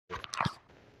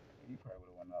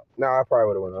Nah, I probably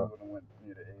would have went up. Went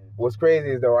near the edge. What's crazy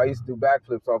is though, I used to do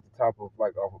backflips off the top of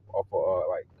like off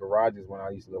like garages when I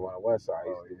used to live on the west side. I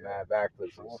used to do mad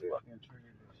backflips and shit.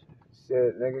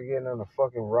 Shit, nigga getting on the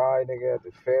fucking ride, nigga at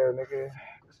the fair, nigga.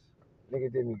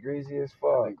 Nigga did me greasy as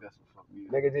fuck. I think that's what fucked me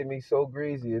up. Nigga did me so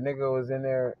greasy. A nigga was in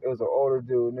there. It was an older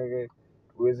dude, nigga.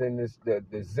 Was in the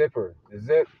zipper, the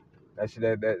zip. That shit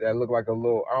that looked like a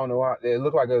little. I don't know how. It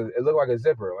looked like a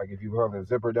zipper. Like if you hold the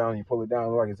zipper down, and you pull it down, it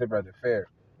looked like a zipper at the fair.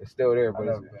 It's still there, but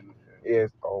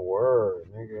it's a word,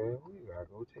 nigga. We gotta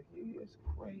go take you. It's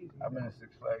crazy. I've been to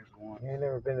Six Flags once. You ain't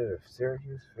never been to the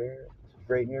Syracuse Fair?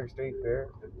 Great New York State Fair?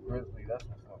 The Grizzly, that's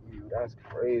what fucked me up. That's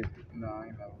crazy. No, I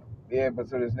ain't never. Yeah, but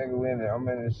so this nigga in there, I'm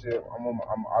in this shit.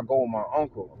 I go with my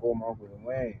uncle. I go with my uncle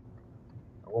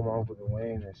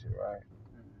Dwayne. And shit, right?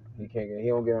 He can't get. He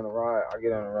don't get on the ride. I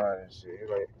get on the ride and shit. He's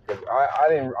like, cause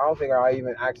I don't think I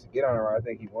even actually get on the ride. I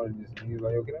think he wanted this. He was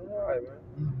like, yo, get on the ride,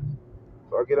 man.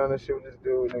 So I get on this shit with this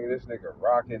dude, nigga. This nigga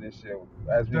rocking this shit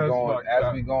as we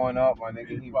going up, my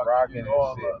nigga. He rocking this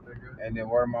shit. And then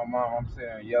word of my mom, I'm sitting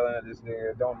there yelling at this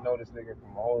nigga. Don't know this nigga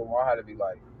from a whole. I had to be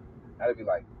like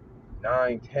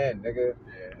 9, 10, nigga.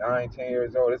 Yeah. 9, 10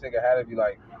 years old. This nigga had to be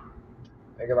like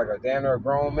a damn near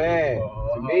grown man.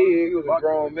 To me, he was a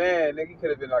grown man. Nigga, he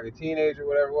could have been like a teenager,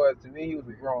 whatever it was. To me, he was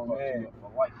a grown man.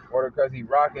 Or because he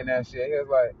rocking that shit. He was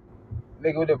like,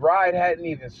 nigga, the ride hadn't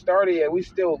even started yet. We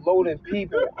still loading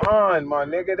people on, my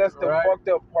nigga. That's the fucked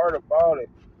up part about it.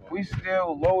 We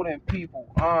still loading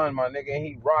people on, my nigga. And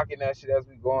he rocking that shit as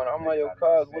we going. I'm like, yo,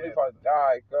 cuz, what if I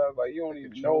die, cuz? Like, you don't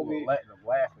even know me.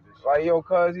 Like, yo,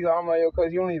 cuz, I'm like, yo,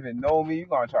 cuz, you don't even know me. You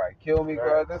gonna try to kill me,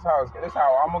 cuz. This how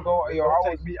I'm gonna go. Yo,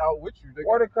 take me out with you, nigga.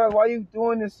 What, cuz, why you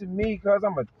doing this to me, cuz?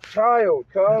 I'm a child,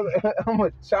 cuz. I'm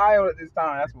a child at this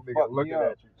time. That's what fucked me up.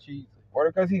 At you, cheesy.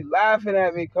 Or cuz he laughing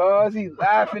at me, cuz. He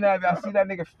laughing at me. I see that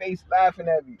nigga face laughing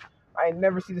at me. I ain't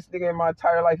never see this nigga in my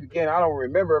entire life again. I don't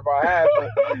remember if I have, but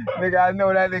nigga, I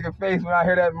know that nigga face when I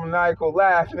hear that maniacal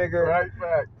laugh, nigga. Right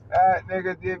back. That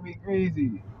nigga did me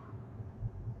greasy.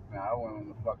 Nah, I went on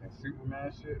the fucking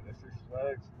Superman shit at Six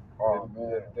Flags. Oh,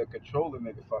 man. The controller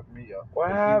nigga fucked me up.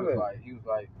 What happened? He was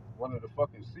like one of the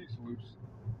fucking seat swoops.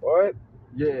 What?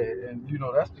 Yeah, and you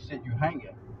know, that's the shit you hang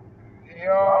in. Yo.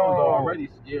 So I was already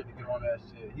scared to get on that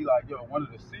shit. He like, yo, one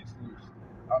of the seat swoops.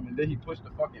 Then he pushed the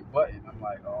fucking button. I'm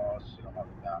like, oh shit, I'm about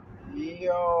to die.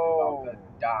 Yo. I'm about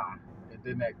to die. And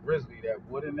then that Grizzly, that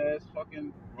wooden ass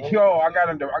fucking. Yo, I got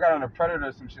on the Predator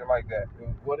or some shit like that. It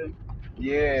was wooden.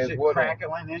 Yeah, shit wooden.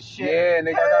 Crackling and shit. Yeah,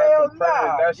 nigga, I got some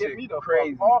Predator. That Get shit me the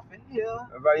crazy. Fuck off in here.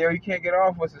 I was like, yo, you can't get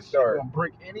off once it starts. Gonna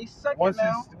break any second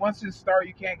once it start,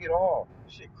 you can't get off.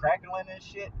 Shit crackling and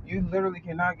shit. You literally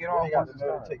cannot get off. You got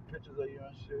to take pictures of you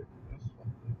and shit.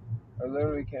 I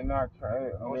literally cannot. I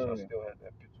wish I still had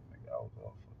that picture, nigga. I was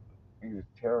off. He was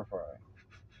terrified.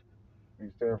 He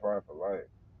was terrified for life.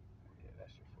 Yeah, that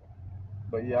shit fun.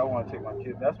 But yeah, I want to take my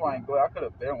kids. That's why I ain't go. I could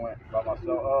have been went by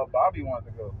myself. Bobby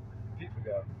wanted to go. Pizza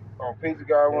guy. Oh, pizza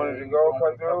guy wanted to go.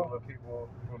 A couple of people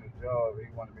from the job, he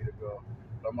wanted me to go.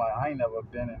 But I'm like, I ain't never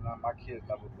been, and my kids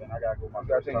never been. I gotta go my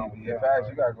first time with them. You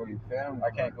gotta go with your family.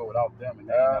 I can't go without them. And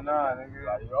nah, nigga.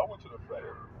 Like, yo, I went to the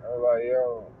fair. I was like,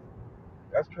 yo,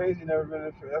 that's crazy. Never been to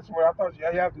the fair. That's what I thought.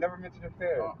 You have never been to the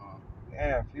fair.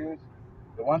 Damn, Fuse.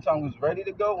 The one time we was ready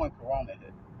to go when Corona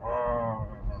hit.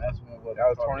 And that's when it was. That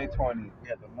was 2020. We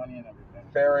had the money and everything.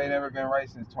 Fair ain't never been right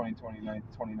since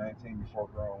 2019 before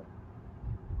Corona.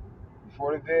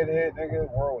 Before the vid hit, nigga,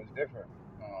 the world was different.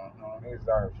 Niggas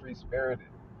started free spirited.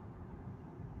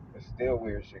 There's still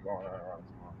weird shit going on around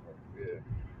this motherfucker. Yeah.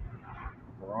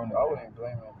 Corona. I wouldn't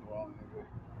blame it on Corona, nigga.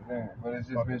 Yeah, but it's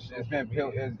been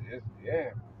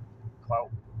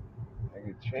clout.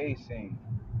 Nigga, chasing.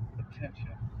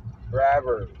 Attention.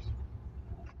 Grabbers.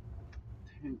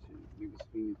 Attention. Niggas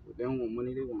speaking for. They don't want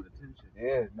money, they want attention.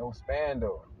 Yeah, no span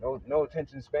though. No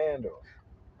attention span though.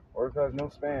 Or because no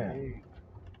span. Hey.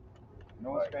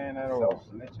 No span at all.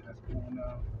 Self-snitching that's going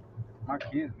on. My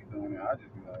kids be doing it. I just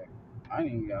be like,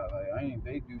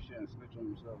 they do shit and snitch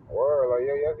on themselves. Or like,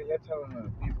 you're telling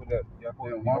the people that y'all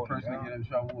supposed to be one person get in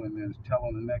trouble and then tell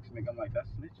on the next nigga. I'm like,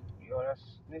 that's snitching. Yo, that's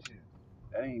snitching.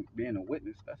 That ain't being a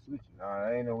witness. That's snitching. Nah,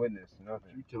 that ain't no witness.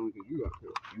 Nothing. You telling because you got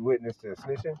killed. You witness to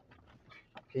snitching?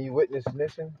 Can you witness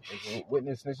snitching?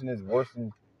 Witness snitching is worse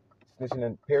than snitching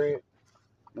in period?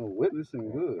 No,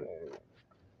 witnessing good.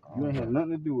 You ain't had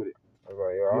nothing to do with it. I was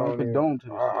like, yo, you don't condone to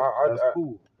this shit. That's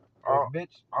cool.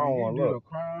 Bitch, I don't want to look. A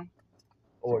crime,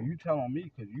 or you tell on me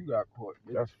because you got caught.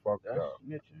 Bitch. That's fucked up.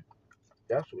 That's snitching.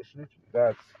 That's what snitching is.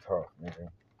 That's tough, nigga.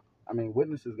 I mean,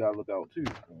 witnesses gotta look out too.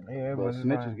 Yeah, but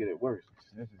snitches get it worse.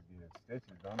 Snitches get it.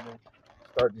 Snitches, don't they?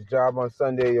 Start this job on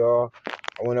Sunday, y'all.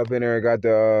 I went up in there and got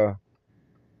the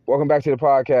welcome back to the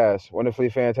podcast. Wonderfully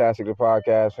fantastic, the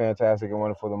podcast. Fantastic and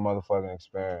wonderful, the motherfucking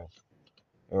experience.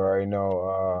 You already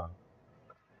know.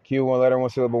 Q, one letter, one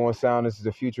syllable, one sound. This is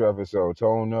the future episode.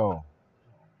 Told no.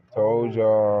 Told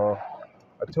y'all.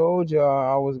 I told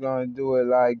y'all I was gonna do it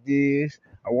like this.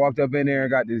 I walked up in there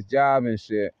and got this job and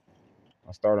shit.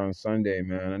 I start on Sunday,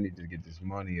 man. I need to get this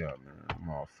money up, man. I'm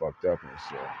all fucked up and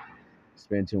shit.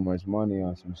 Spend too much money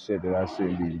on some shit that I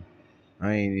shouldn't be.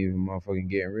 I ain't even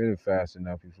motherfucking getting rid of fast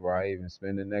enough before I even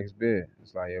spend the next bit.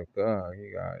 It's like, yo, God,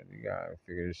 you gotta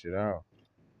figure this shit out.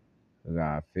 You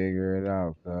gotta figure it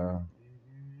out, cuz.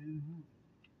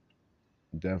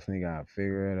 Definitely gotta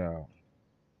figure it out.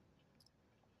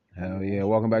 Hell yeah.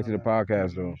 Welcome back to the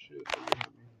podcast, though.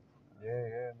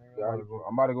 Yeah, nigga.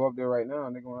 I'm about to go up there right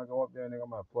now, nigga. When I go up there, nigga,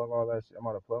 I'm about to plug all that shit. I'm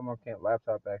about to plug my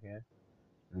laptop back in.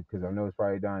 Because I know it's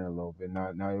probably dying a little bit. Now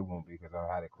it won't be because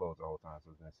I had it closed the whole time,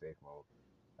 so it's in safe mode.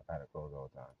 I had it closed the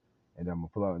whole time. And then I'm going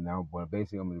to plug it now. But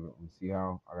basically, I'm going to see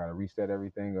how I got to reset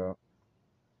everything up.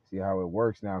 See how it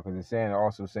works now. Because it's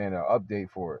also saying an update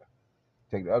for it.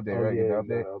 Take the update, right? Yeah, Get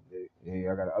the update?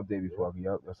 Yeah, I got to update before I can.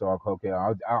 Yep. So okay.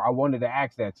 I wanted to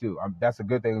ask that too. That's a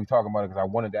good thing we're talking about it because I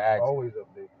wanted to ask. Always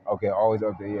update. Okay, always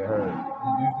update. Yeah, heard.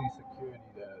 It's usually security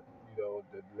that,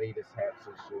 the latest hacks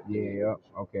and shit. Yeah, yep.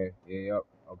 Okay. Yeah, yep.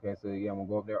 Okay, so yeah, I'm gonna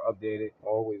go up there, update it.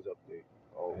 Always update.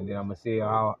 Always. And then I'm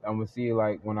gonna see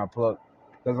like when I plug,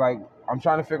 cause like I'm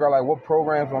trying to figure out like what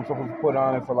programs I'm supposed to put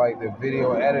on it for like the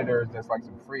video editors. That's like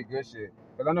some free good shit.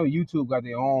 Cause I know YouTube got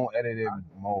their own editing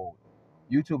mode.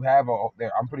 YouTube have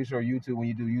I'm pretty sure YouTube, when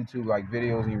you do YouTube like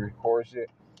videos and you record shit,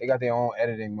 they got their own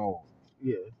editing mode.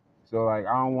 Yeah. So like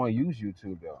I don't want to use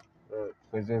YouTube though.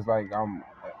 Cause it's like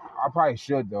I probably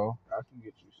should though. I can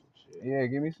get you some shit. Yeah,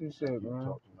 give me some shit, man.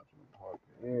 Talk too much on the podcast.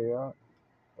 Yeah.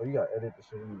 Oh, you gotta edit the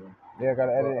shit anyway. Yeah, I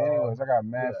gotta edit anyways. I got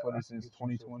mad footage since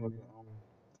 2020. I'll get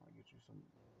you some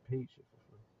paid shit for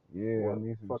free. Yeah, I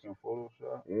need some fucking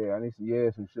Photoshop. Yeah, I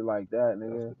need some shit like that,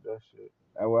 nigga. That shit.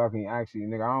 That way I can actually,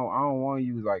 nigga. I don't want to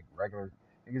use like regular.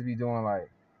 Niggas be doing like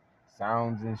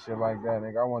sounds and shit like that,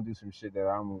 nigga. I want to do some shit that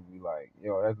I'm gonna be like,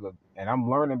 yo, that's look, and I'm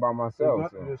learning by myself.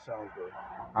 So. Just sounds good.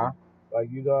 Huh? Like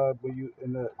when you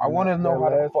in the. I want to know how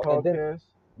to podcast. Then,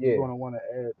 you're gonna want to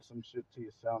add some shit to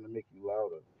your sound to make you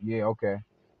louder. Yeah. Okay.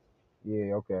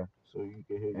 Yeah. Okay. So you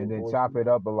can hear. And then chop it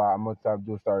up a lot. I'm gonna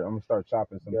start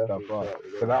chopping some stuff up.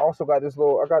 Cause I also got this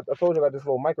little. I told you I got this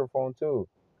little microphone too.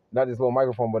 Not this little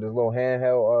microphone, but this little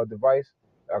handheld device.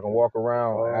 I can walk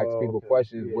around and ask people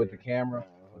questions with the camera,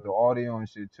 with the audio and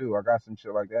shit too. I got some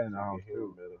shit like that in the house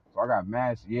too. So I got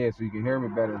mad shit. So you can hear me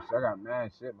better. So I got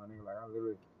mad shit, my nigga. Like I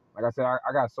literally, like I said,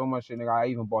 I got so much shit, nigga. I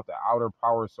even bought the outer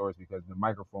power source because the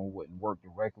microphone wouldn't work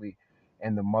directly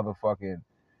in the motherfucking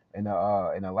in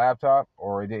a laptop,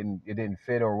 or it didn't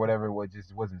fit or whatever. It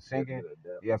just wasn't syncing.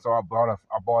 Yeah. So I bought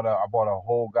a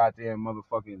whole goddamn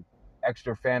motherfucking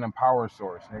extra phantom power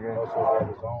source, nigga.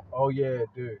 Oh yeah,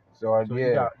 dude. So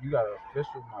yeah. You got an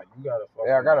official mic. You got a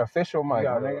I got an official mic, my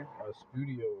nigga. A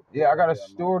studio. Yeah, I got a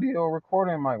studio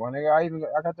recording mic, my nigga.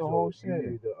 I got the whole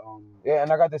shit. Yeah,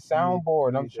 and I got the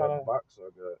soundboard. I'm trying to box I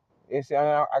got. Yeah, see,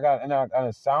 I got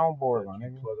a soundboard, my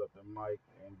nigga. Plug up the mic,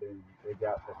 and then they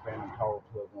got the phantom power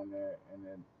plug on there, and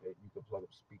then you can plug up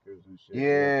speakers and shit.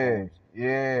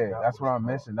 Yeah. That's what I'm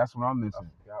missing. That's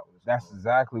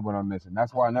exactly what I'm missing.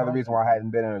 That's why another reason why I hadn't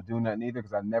been able to do nothing either,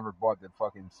 because I never bought the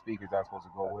fucking speakers that's supposed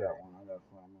to go with it. I got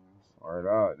one. Word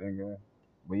up, nigga.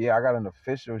 But yeah, I got an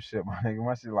official shit, my nigga.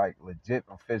 My shit like legit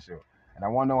official, and I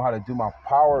want to know how to do my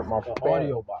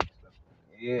audio box.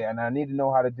 Yeah, and I need to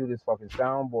know how to do this fucking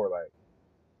soundboard,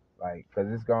 like, cause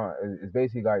it's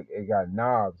basically like it got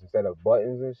knobs instead of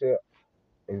buttons and shit.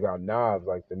 It's got knobs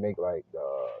like to make like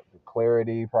the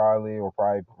clarity probably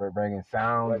bringing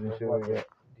sounds like and shit like that.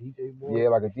 DJ board. Yeah,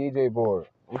 like a DJ board.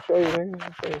 Let me show you, nigga. Let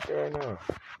me show you shit right now.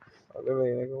 Literally,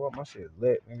 nigga, what my shit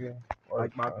lit, nigga.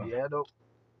 Like my piano.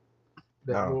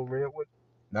 That little red one.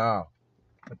 No.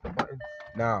 With the buttons.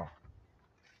 No.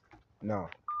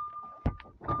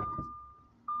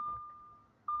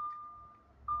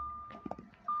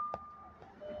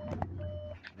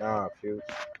 Nah, Fuse.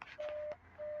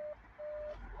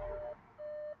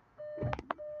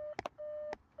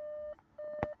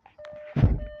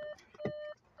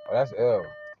 Oh, that's L.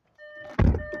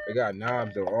 They got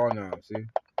knobs though, all knobs, see?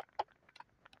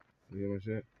 You know what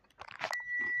shit?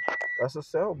 That's a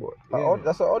soundboard. Yeah.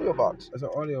 That's an audio box. That's an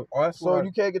audio. Oh, so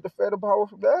you can't get the phantom power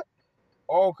from that?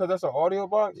 Oh, because that's an audio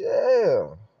box?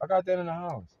 Yeah. I got that in the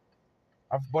house.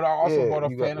 But I also bought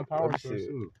a phantom power source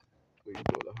too. Where you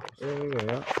go to the house? Yeah.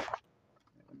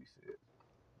 Let me see it.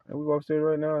 And we go upstairs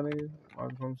right now, nigga. I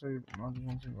just want to say.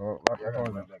 Oh, I got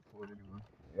that cord anyway.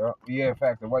 Yeah,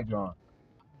 fact, the white John.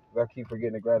 I keep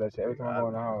forgetting to grab that shit every time I go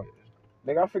in the house.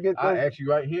 Nigga, I forget this. I actually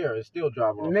right here. It's still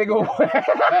drive off. Nigga, what?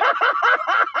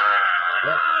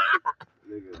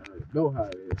 Nigga, know how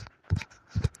it is.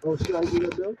 Oh shit, I get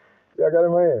up there? Yeah, I got it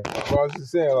in my hand. That's what I was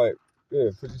just saying, like, yeah,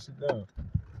 put your shit down.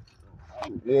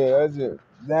 Yeah, that's it.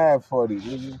 That funny,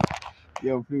 nigga.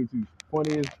 Yo, Future,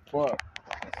 funny as fuck.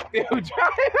 Still trying.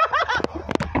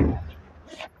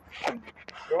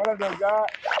 Yo, what up, though, God?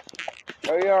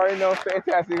 Oh, you already know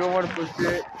fantastic and wonderful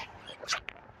shit.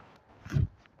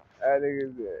 That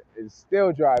nigga is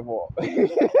still drive off.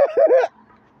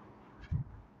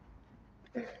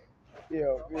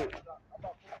 Yo, bitch.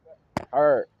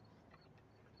 Alright.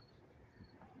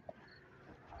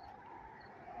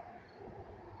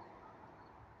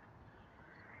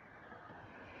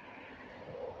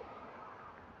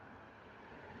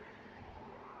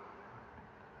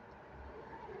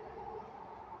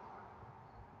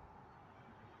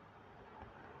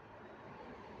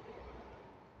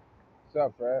 What's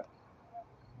up, Fred?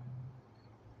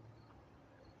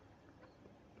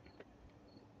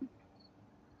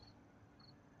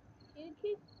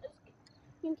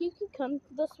 Think you could come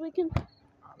this weekend? I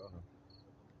don't know.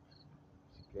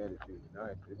 She can if she's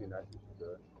nice. It'd be nice if she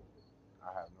could. I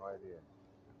have no idea.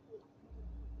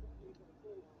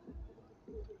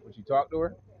 Would you talk to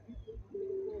her?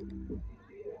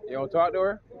 You don't talk to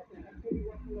her?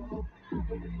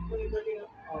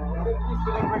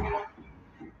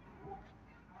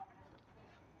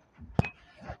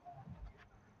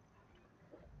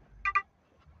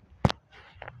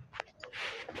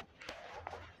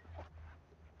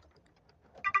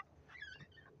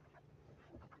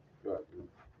 Good, dude.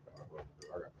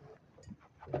 I got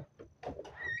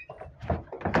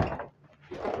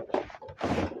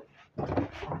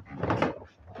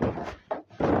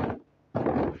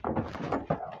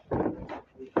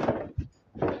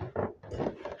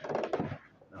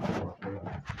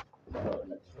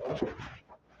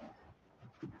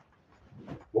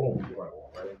boom. You want to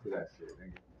walk right into that shit,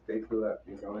 nigga. Stay to the left.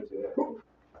 You go into that.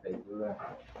 Stay to the left.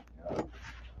 Yeah.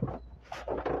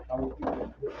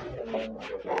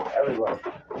 Everybody.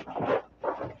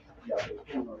 Yeah.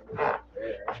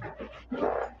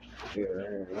 Yeah.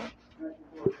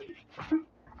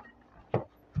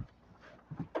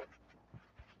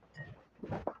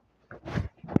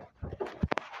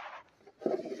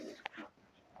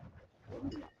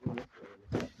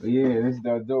 Yeah, this is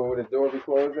the door where the door be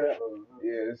closed at.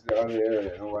 Yeah, this is the other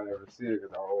area. Nobody ever see it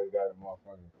because I always got a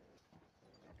motherfucker.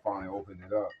 I finally opened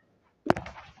it up.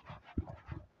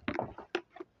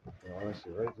 Yeah, all that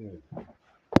shit right there.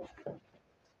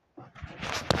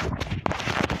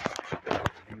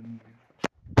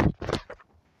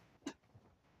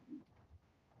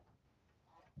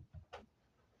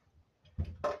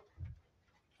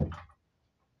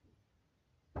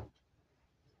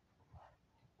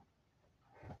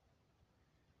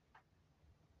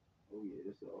 Oh yeah,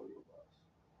 this is an audio box.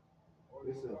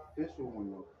 This is an official one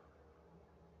though.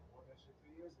 Bought that shit 2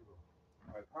 years ago.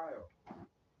 Like Kyle.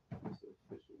 This is an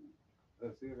official one.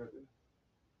 Let's see it right there.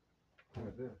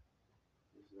 Right there.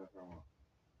 This is that one.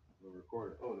 The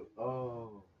recorder.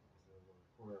 Oh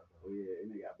yeah, and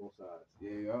they got both sides. Yeah,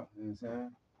 you know what I'm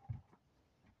saying?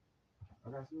 I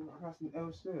got some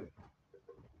L shit.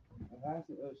 I've had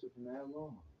some L shit from that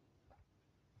long.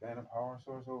 Got a power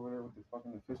source over there with the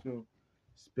fucking official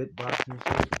spit boxing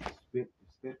shit.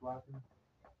 Spit boxing.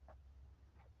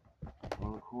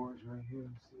 All the cords right here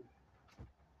and shit.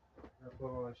 I gotta put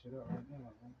all that shit up right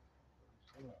now, man.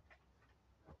 Shut up.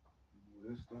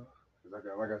 This stuff. Cause I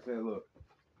got, like I said, look.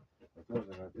 I told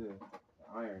you I did. The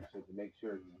iron shit to make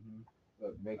sure.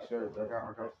 Look, make sure. I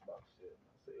got shit.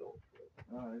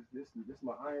 This is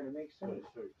my iron to make sure.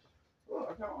 Look,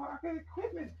 I got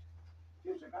equipment.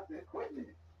 Future got the equipment.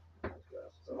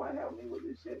 Somebody help me with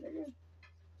this shit, nigga.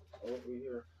 Over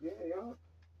here. Yeah, yo.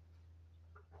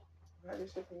 I had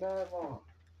this shit from that long.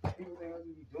 People think I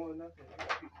just be doing nothing. I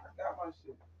got my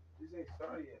shit. This ain't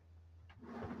started yet.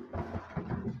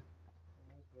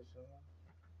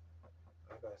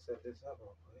 I gotta set this up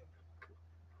real quick.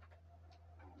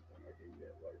 I gave you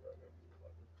that light right there.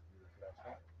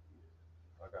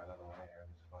 I got another one here.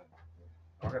 It's fine.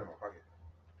 I got it in my pocket.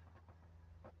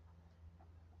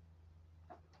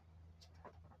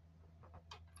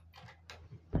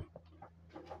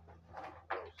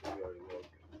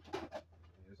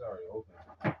 It's already open.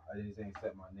 I just ain't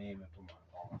set my name and put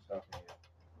all my stuff in yet.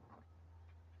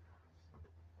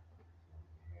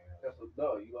 That's a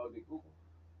dog. You logged in Google.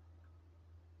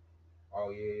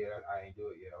 Oh yeah, I ain't do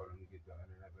it yet. Hold on, let me get the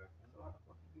internet back.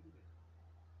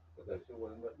 But that shit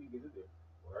wasn't let me get it there.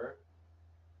 Word?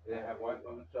 They didn't have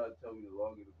Wi-Fi. You tried to tell me to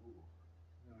log into Google.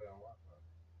 No, they have Wi-Fi.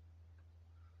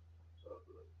 So I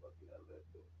feel like fuck you, I let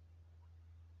go.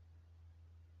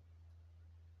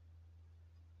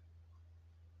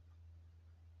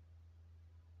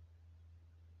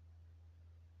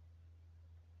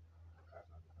 That's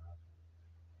not the password.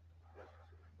 That's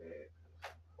bad.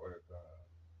 Or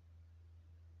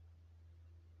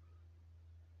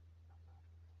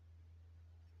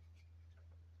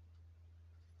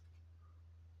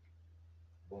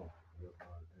boom. You'll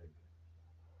find anything.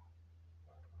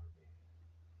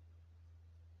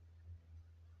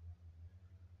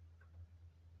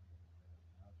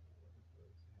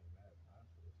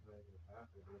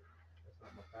 That's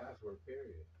not my password,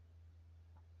 period.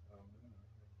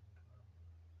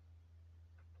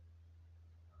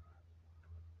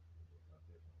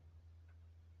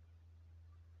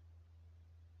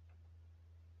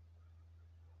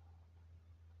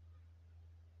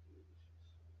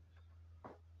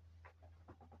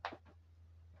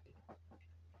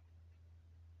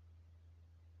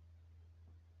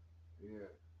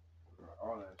 Yeah,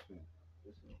 all that shit.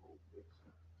 This is a whole mixer.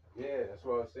 Yeah, that's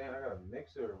what I was saying. I got a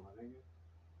mixer, my nigga.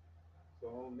 It's a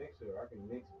whole mixer. I can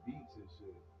mix beats and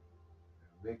shit.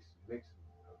 Mix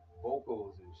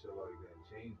vocals and shit like that.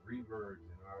 Change reverbs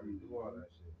and I already do all that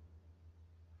shit.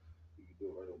 You can do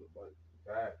it right on the bike.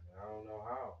 Fact, I don't know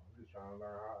how. I'm just trying to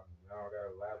learn how. Now I got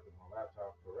a laptop, my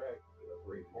laptop correct.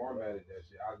 Reformatted that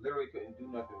shit. I literally couldn't do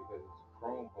nothing because it's a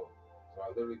Chromebook. So I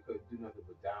literally couldn't do nothing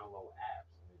but download apps.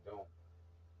 And it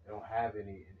don't have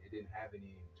any. It didn't have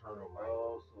any internal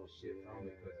shit from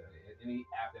it because any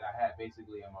app that I had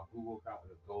basically on my Google account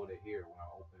would go to here when I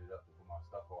open it up to put my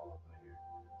stuff all up in here.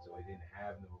 So it didn't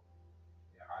have no.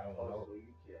 Yeah, I don't know. So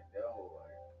you can't download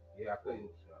like. Yeah, I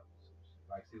couldn't.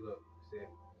 Like, see, look, see,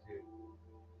 it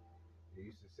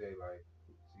used to say like,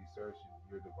 see, search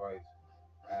your device,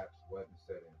 apps, weapon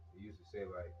settings. It used to say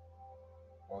like,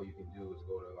 all you can do is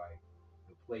go to like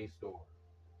the Play Store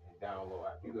and download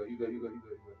apps. You go.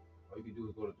 All you can do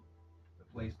is go to the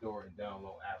Play Store and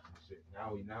download apps and shit.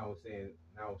 Now it's saying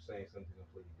something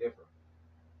completely different.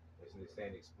 It's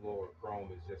saying Explore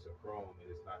Chrome is just a Chrome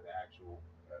and it's not the actual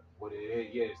what it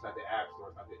is. Yeah, it's not the app store.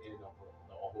 It's not the internet.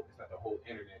 It's not the whole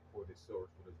internet for this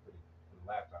source for the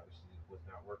laptop. It just was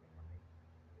not working. I mean,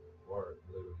 or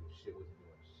literally shit wasn't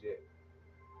doing shit.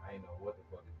 I ain't know what the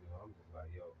fuck to do. I'm just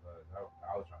like, yo, cuz I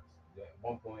was trying to. At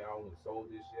one point, I almost sold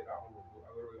this shit. I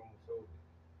literally almost sold it.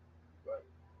 But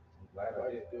I'm glad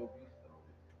I did. Still be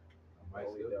selling. I might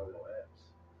still download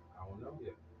apps. I don't know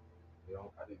yet. You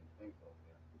know, I didn't think so.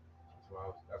 Yeah.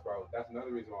 That's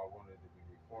another reason why I wanted it to be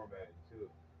reformatted too.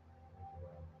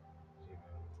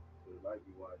 Gmail. So it might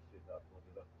be why shit got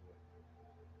flooded up to it.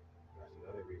 That's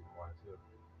another reason why too.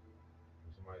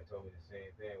 Somebody told me the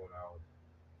same thing when I was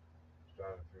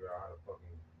trying to figure out how to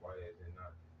fucking why is it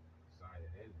not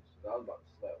signing in. I was about to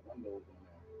slap Windows on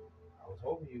there. I was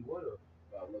hoping you would have.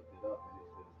 But I looked it up and it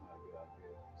said it's not a good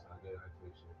idea. It's not good. I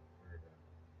actually should figure it out.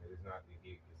 It's not the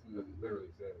gig. It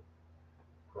literally says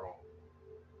Chrome.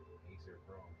 Acer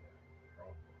Chrome.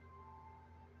 Chrome.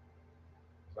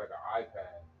 It's like an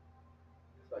iPad.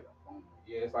 It's like a phone.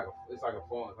 Yeah, it's like a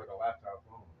phone. It's like a laptop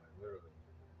phone. Like literally.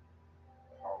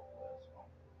 Powerful ass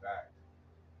phone. Fact.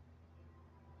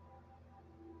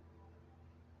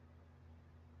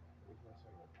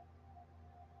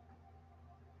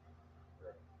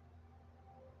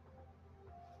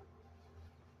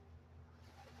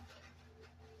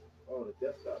 Oh, the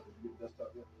desktop. Did you get the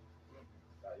desktop yet?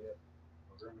 Not yet.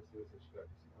 My grandma still said she got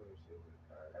to see other shit with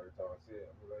it. Every time I see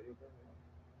it, I'm like, yo, grandma,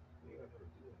 you ain't got never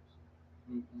do that shit.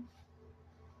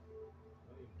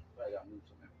 I got to move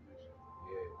some information.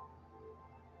 Yeah.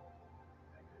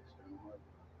 Like the external hard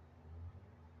drive.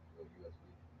 Or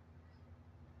USB.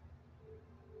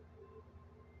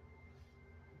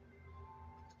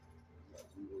 Got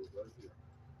Windows right here.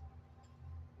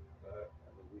 I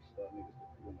know we start niggas to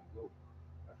put on the go.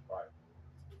 That's fire.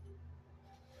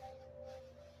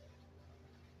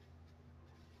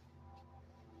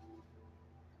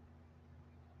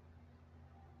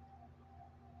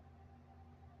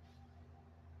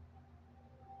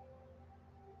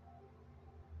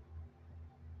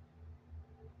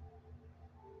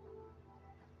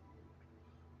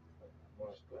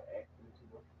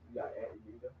 You got ad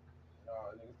you either? No,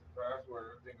 I think it's the password.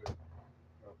 I think it's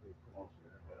pretty cool.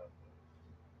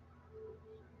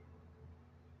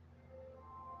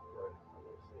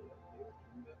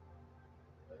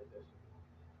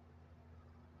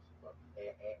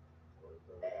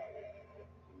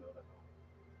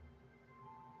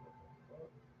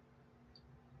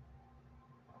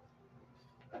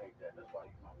 That's why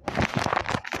you might want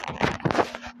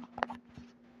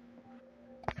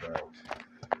I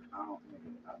don't think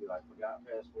I'd be like, forgot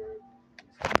password.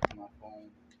 Send it to my phone.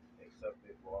 Accept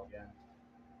it. Log in.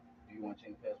 Do you want to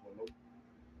change password? Nope.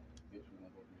 Bitch, we're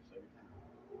gonna go through this every time.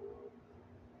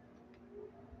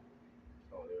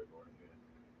 Oh, there we go. Right there.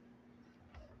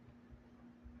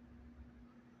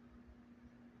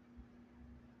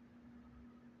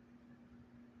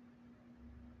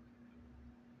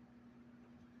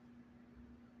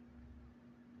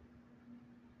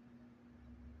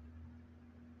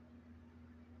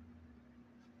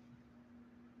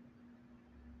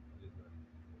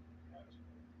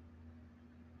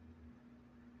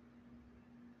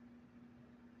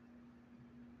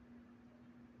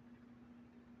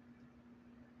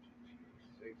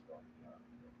 Six on the top.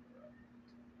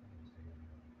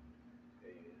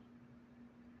 It is.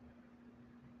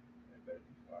 It better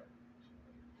be fire.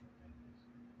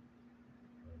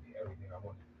 It'll be everything I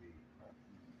want it to be.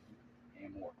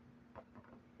 And more.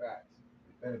 Facts.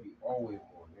 It better be always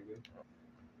more, nigga.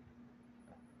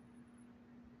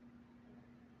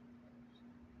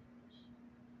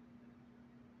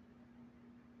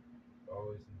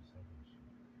 Always some simple shit.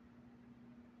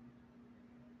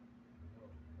 No,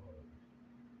 Lord.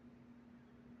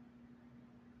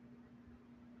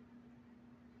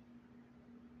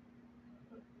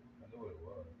 I knew what it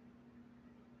was.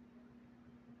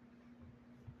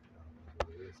 I don't know what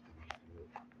it is.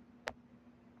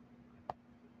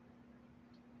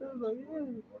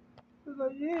 It was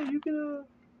like, yeah, you can,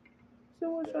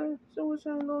 someone's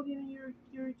trying to log in your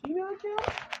Gmail account?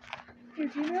 Your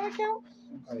Gmail account?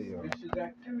 Hey, yo. Suspicious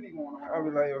activity going on. I be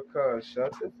like, yo, cuz,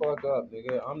 shut the fuck up,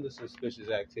 nigga. I'm the suspicious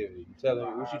activity. You telling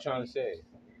me what you trying to say?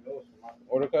 You know it's from my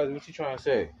Or the cuz, what you trying to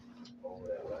say? over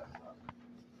that laptop.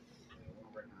 We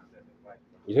don't recognize that device.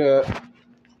 Yeah.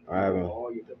 I You know haven't.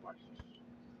 all your devices.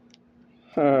 You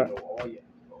Huh. know all your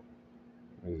info.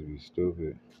 This be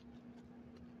stupid.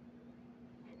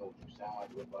 You know what you sound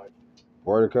like, look like.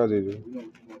 Word of cuz, dude. We know what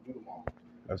you're gonna do tomorrow.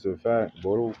 That's a fact.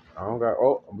 Boy, I don't got.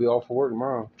 Oh, I'll be off for work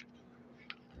tomorrow.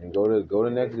 And go to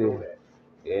next day.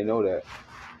 They know that.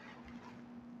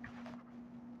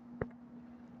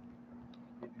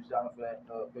 Did you sign up for that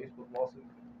Facebook lawsuit?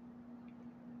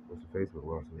 What's the Facebook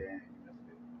lawsuit? Damn, you missed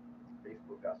it.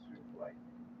 Facebook got sued for like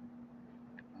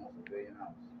almost $1 billion.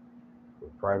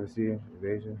 With privacy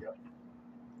invasion? Yep.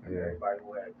 And Yeah. everybody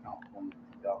who had accounts from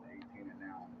 2018 and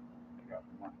now got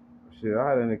the money. Shit, I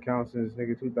had an account since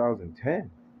nigga 2010.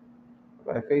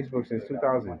 I've had Facebook since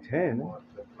 2010. The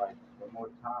more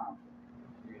time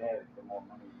you had it, the more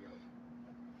money you get.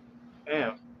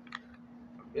 Damn.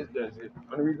 It's just it.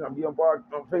 Only reason I be on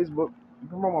Facebook, you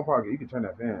can run my pocket. You can turn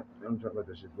that fan. I'm trying to let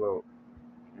that shit blow.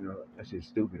 You know, that shit's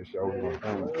stupid. That shit always on my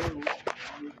phone.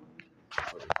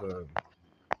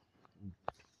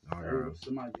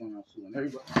 Somebody's going on suing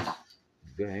everybody.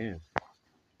 Good hands.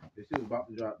 This shit was about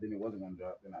to drop, then it wasn't going to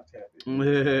drop, then I tapped it.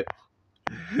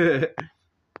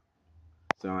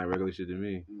 Sound like regular shit to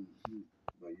me. Mm-hmm.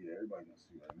 But yeah, everybody gonna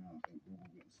sue right now. I think Google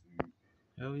getting sued.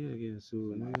 Hell yeah, getting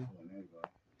sued, nigga.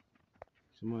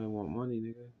 Somebody want money,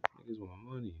 nigga. Niggas want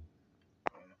money.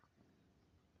 Yeah.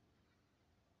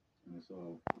 And it's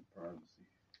all privacy.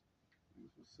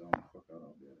 Niggas was selling the fuck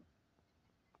out there.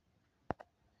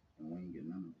 And we ain't get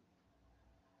none of it.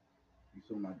 You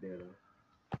saw my data.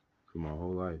 For my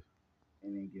whole life.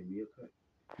 And then give me a cut.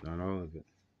 Not all of it.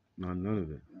 Not none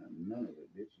of it. Not none of it,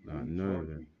 bitch. You Not none of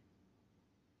it. Me.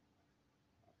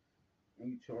 And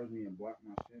you charge me and block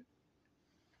my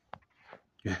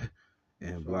shit.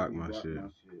 And block my shit.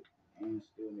 And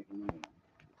still making money.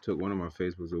 Took one of my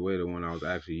Facebooks away, the one I was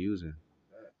actually using.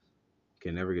 Facts.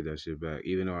 Can never get that shit back.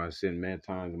 Even though I sent mad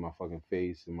times in my fucking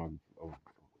face and my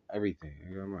everything.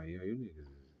 I'm like, yo, you niggas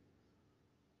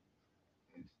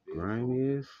is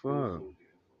grimy as fuck.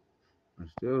 I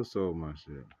still sold my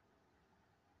shit.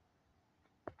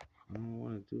 I don't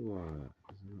want to do all that.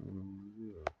 That's not what I want to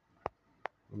do.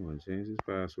 I'm going to change this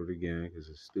password again because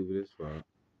it's stupid as fuck.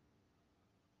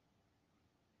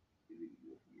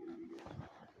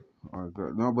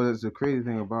 No, but it's the crazy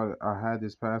thing about it. I had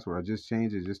this password. I just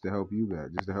changed it just to help you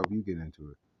back, just to help you get into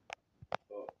it.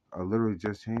 I literally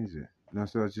just changed it. No,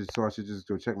 so I should just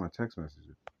go check my text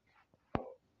messages.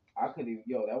 I couldn't even.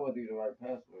 Yo, that wasn't even the right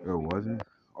password. It wasn't?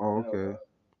 Oh, okay.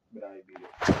 But I did it.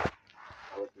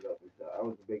 I looked it up and stuff. I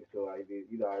was making sure I did.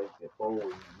 You know, I said forward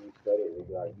and you reset it and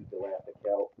like use the last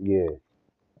account. Yeah.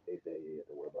 They say you have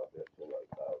to worry about that. So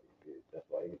like, that's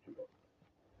why I hit you up.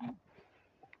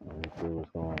 Let me see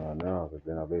what's going on now, because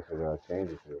then I basically got to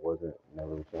change it. It wasn't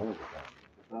never changed.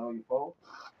 It's not on your phone?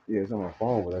 Yeah, it's on my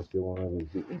phone, but I still won't let me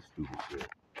do this stupid shit.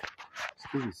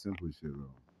 Stupid simple shit,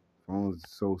 though. Phones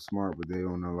so smart, but they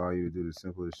don't allow you to do the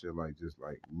simplest shit, like just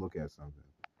like look at something.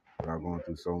 without going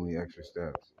through so many extra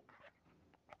steps.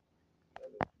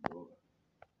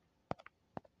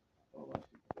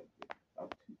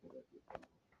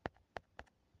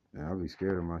 And I'll be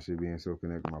scared of my shit being so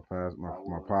connected, my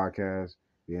podcast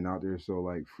being out there so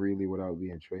like freely without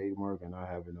being trademarked and not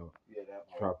having no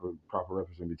proper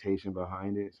representation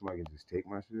behind it. Somebody can just take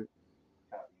my shit.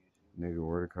 Nigga,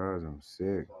 word of cause, I'm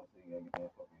sick.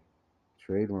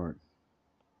 Trademark.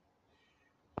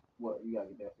 What you gotta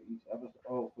get that for each episode?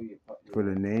 Oh, for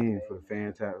the name, for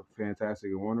fantastic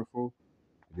and wonderful.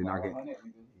 Then I get,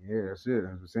 yeah, that's it.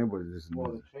 That's what I'm saying. But it's just,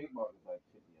 well, the trademark is like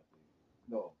 50, I think.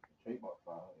 No, the trademark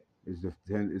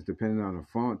 500. It's dependent on the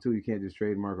font too. You can't just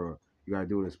trademark or you gotta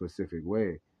do it a specific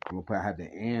way. I'm gonna have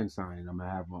the and sign and I'm gonna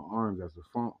have my arms as the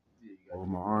font. Over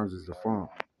my arms is the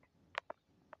font.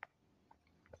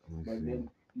 But then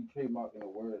you trademark in the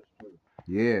words too.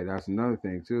 Yeah, that's another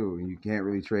thing too. And you can't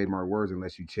really trademark words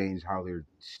unless you change how they're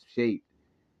shaped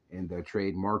and the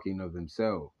trademarking of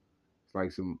themselves. It's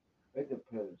like some. It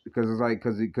depends. Because it's like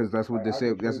because that's what they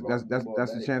say. That's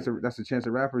the Chance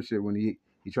the Rapper shit. When he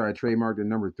tried to trademark the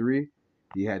number 3,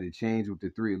 he had to change what the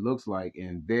 3 looks like,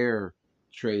 and their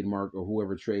trademark or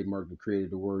whoever trademarked and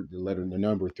created the word, the letter, the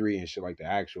number 3 and shit like the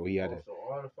actual. He had to. So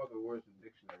all the fucking words in the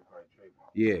dictionary probably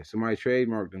trademarked. Yeah, somebody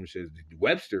trademarked them shits.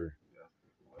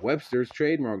 Webster's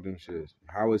trademarked them shits.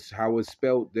 How it's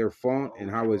spelled, their font,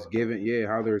 and how it's given. Yeah,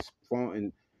 how their font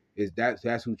and.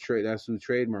 That's who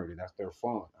trademarked it. That's their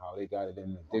font. How they got it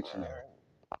in the dictionary.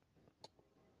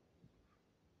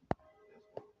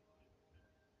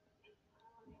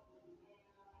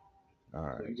 All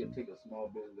right. So you can take a small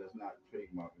business that's not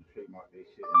trademarked and trademark their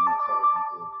shit and then charge them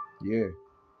for it. Yeah,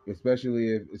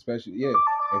 especially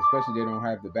they don't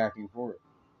have the backing for it.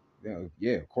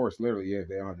 Yeah, of course, literally, yeah, if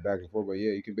they don't have the backing for it. But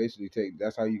yeah, you can basically take.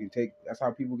 That's how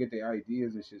people get their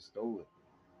ideas and shit stolen.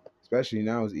 Especially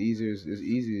now, it's easier. It's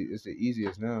the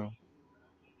easiest now.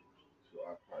 So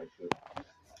I probably should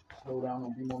slow down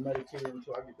and be more meditated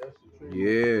until I get that shit.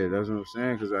 Yeah, that's what I'm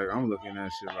saying. Cause like I'm looking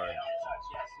at shit like,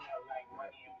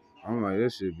 I'm like,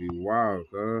 this should be wild,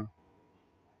 cuz.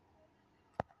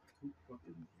 Who the fuck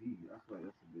is V? I feel like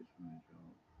that's a bitch from the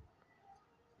job.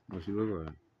 What she look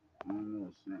like? I don't know,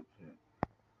 Snapchat.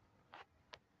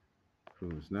 From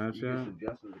You Snapchat? get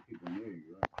suggestions of people near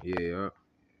you, right? Yeah.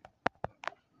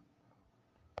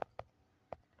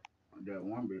 That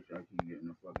one bitch I keep getting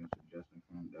a fucking suggestion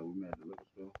from that we met at the liquor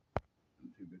store. Them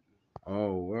 2 bitches.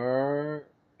 Oh, word.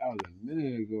 That was a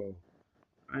minute ago.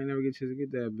 I ain't never get a chance to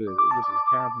get that bitch. That bitch is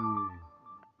capping me.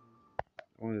 I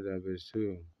wanted that bitch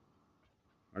too.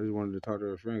 I just wanted to talk to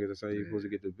her friend because that's how you're supposed to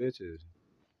get the bitches.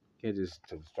 Can't just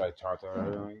try to talk to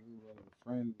her. Like, you have a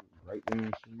friend right there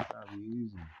and shit. You gotta be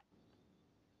easy.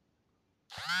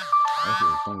 That shit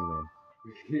was funny though.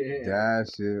 Yeah. That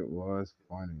shit was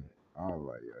funny. I was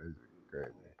like, yo, this is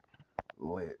crazy.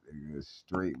 Lit, nigga.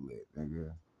 Straight lit,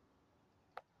 nigga.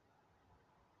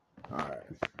 Alright,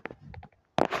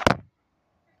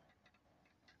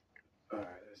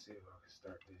 let's see if I can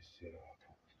start this shit off.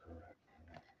 Correct.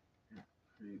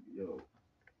 Yo,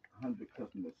 100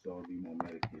 customers saw Be More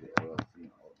Medicated LLC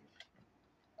in August.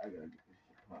 I gotta get this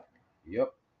shit popping.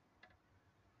 Yep.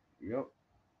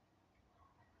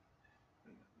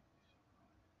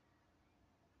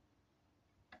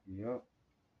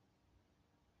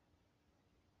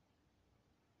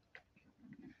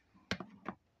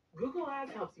 Google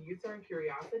Ads helps you turn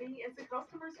curiosity into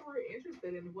customers who are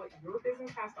interested in what your business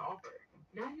has to offer.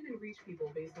 Now you can reach people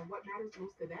based on what matters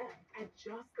most to them at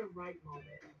just the right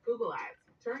moment. Google Ads.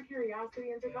 Turn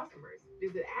curiosity into customers.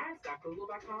 Visit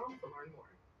ads.google.com to learn more.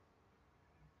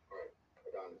 All right,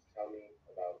 Adonis, tell me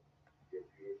about your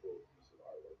beautiful piece of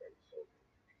artwork that you sold me.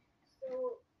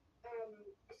 So,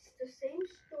 it's the same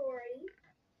story.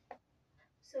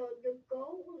 So the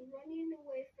goat was running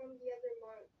away from the other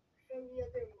monsters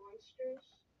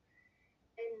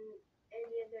and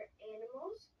the other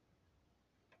animals,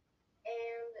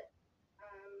 and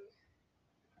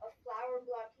a flower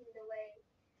blocking the way.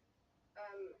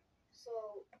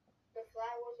 So the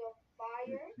flower was on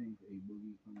fire.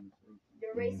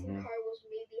 The racing car was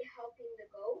maybe helping the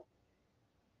goat,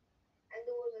 and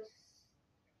there was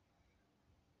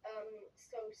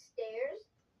some stairs,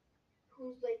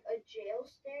 who's like a jail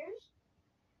stairs,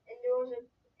 and there was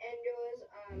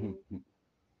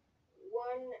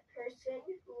one person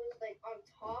who was like on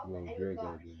top and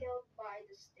got killed by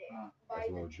the stair, by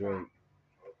the trap.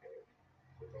 Okay,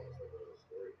 so it's almost like a little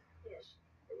story. Yes.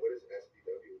 And what is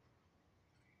SBW?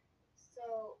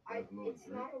 So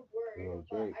it's not a word,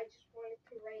 but I just wanted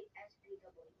to write SBW.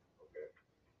 Okay,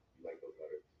 you like those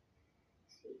letters?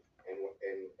 See. And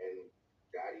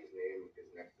Daddy's name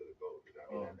is next to the goat. Does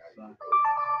that mean that Daddy's the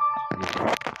goat?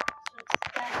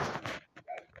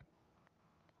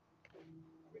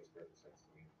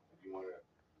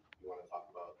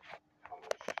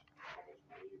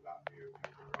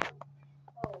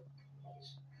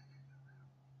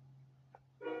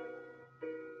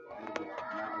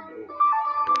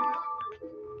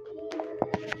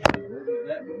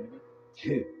 Shit.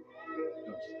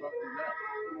 Yo, fuck is that?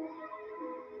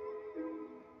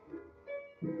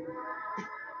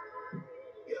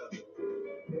 Yeah.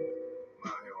 I'm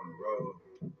out here on the road.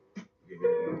 You can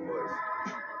hear my voice.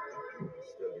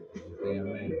 Still get this shit. Yeah,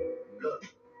 man. Look.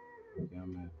 Yeah,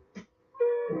 man.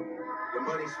 The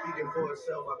money speaking for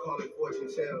itself, I call it fortune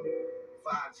tell.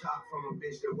 5 top from a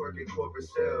bitch that work in corporate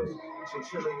sales.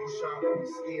 Chinchilla, you sharp, we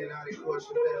skiing out in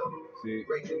Courchevel. See?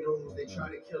 Break the news, they try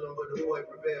to kill him, but the boy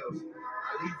prevails.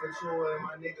 I leave for tour and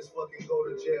my niggas fucking go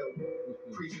to jail.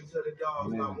 Preaching to the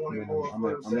dogs, I wanted more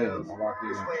for themselves.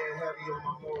 It's weighing heavy on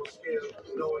my moral scale.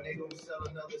 Knowing they gon' sell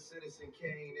another Citizen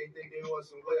Kane, they think they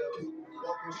Orson Welles.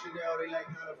 Walking Chanel, they like,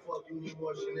 how the fuck you need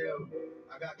more Chanel?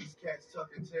 I got these cats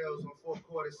tucking tails on 4th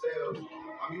quarter sales.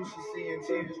 I'm used to seeing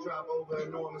tears drop over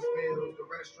enormous bills. The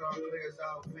restaurant clears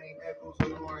out, faint echoes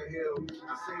of Lauryn Hill.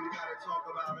 I say we gotta talk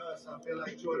about us, I feel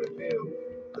like Jordan Peele.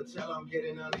 But tell I'm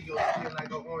getting under your skin like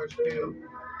an orange peel.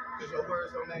 Cause your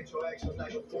words don't match your actions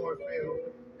like a foreign film.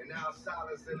 And now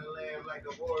silence in the land like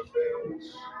a horror film.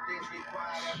 Things get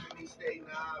quiet after me stating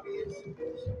the obvious.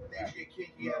 Things get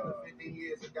kicky after 15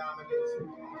 years of dominance.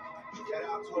 That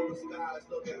October sky is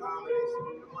looking ominous.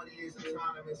 The money is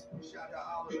autonomous. Shout to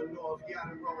all of the North,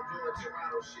 Yacht and Rome doing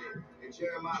Toronto shit. And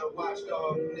Jeremiah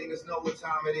Watchdog, you niggas know what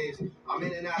time it is. I'm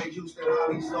in and out of Houston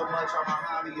hobby so much I'm a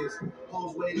hobbyist.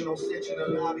 Hoes waiting on stitch in the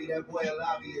lobby, that boy a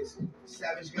lobbyist.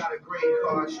 Savage got a green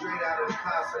card straight out of the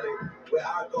consulate. Where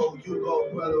I go, you go,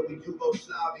 brother, we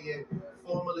Yugoslavian.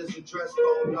 Formal is the dress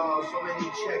code, dog. So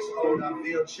many checks owed, I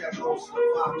feel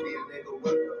Czechoslovakia, nigga,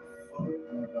 what the fuck?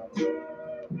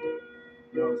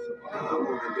 I'm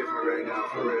moving different right now,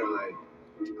 for real. Like,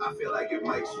 I feel like if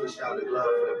Mike switched out the glove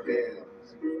for the pen,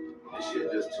 this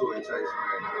shit just too enticing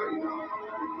right now, you know?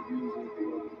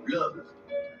 Look.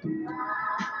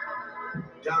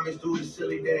 Diamonds do the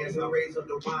silly dance, I raise up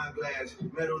the wine glass.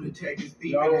 Metal detectors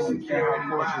beeping and security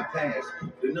bypass.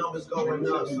 The numbers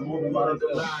going up, someone pull up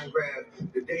the line graph.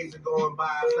 The days are going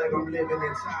by, it's like I'm living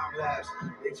in time lapse.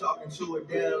 They talking to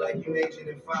Adele like you majored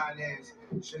in finance.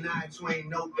 Shania Twain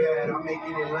notepad, I'm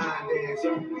making it line dance.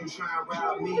 You try and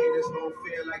rob me and it's gon'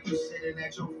 feel like you sitting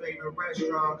at your favorite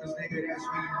restaurant. Cause nigga, that's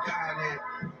where you dine at.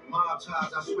 Mob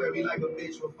ties, I swear be like a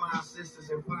bitch with fine sisters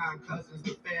and fine cousins.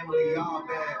 The family all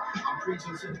bad. I'm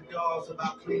preaching to the dogs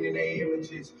about cleaning their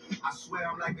images. I swear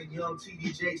I'm like a young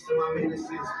TD Jakes to my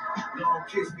menaces. Long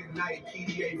kiss goodnight,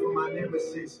 PDA for my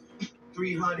nemesis.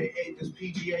 300 acres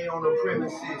PGA on the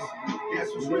premises.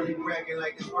 That's what's really bragging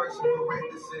like this verse in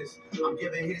parenthesis. I'm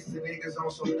giving hits to niggas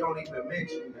on some don't even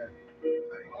mention that.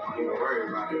 Like, don't even worry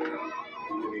about it.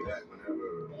 Give me back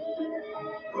whenever.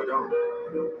 Or don't.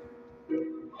 You know?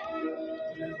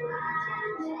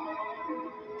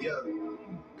 Yeah.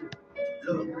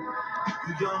 Look,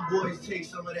 you young boys take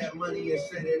some of that money and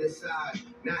set it aside.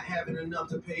 Not having enough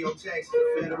to pay your taxes,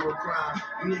 a federal crime.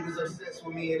 You niggas obsessed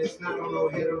with me and it's not on no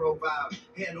hetero vibe.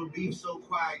 Handle beef so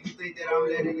quiet, you think that I'm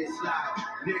letting it slide.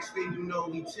 Next thing you know,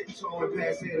 we tiptoeing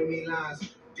past enemy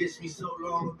lines. Dissed me so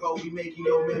long ago, we making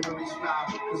your memories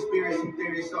fly. Conspiracy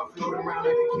theories start floating around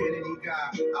like a Kennedy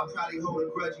guy. I'll probably hold a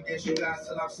grudge against you guys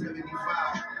till I'm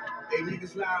 75. Hey,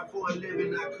 niggas lying for a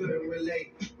living, I couldn't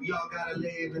relate. We all gotta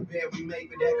lay in the bed we make,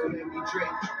 but that couldn't be Drake.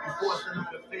 You forced a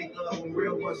lot of fake love when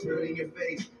real ones stood in your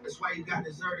face. That's why you got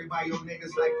deserted by your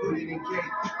niggas like pudding and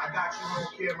cake. I got you on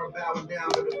camera bowing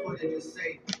down, but the footage is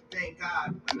safe. Thank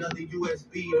God, another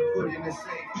USB to put in the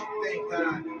safe. Thank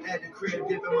God, had the crib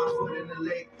dipping my foot in the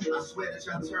lake. I swear that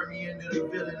y'all turned me into the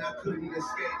villain, I couldn't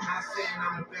escape. Not saying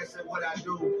I'm the best at what I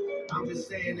do. I'm just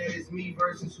saying that it's me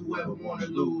versus whoever wanna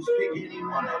lose. Pick any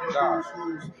one of the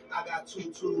who's. I got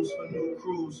 2 tools for new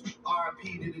crews.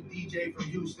 RIP to the DJ from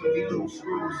Houston, we lose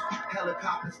screws.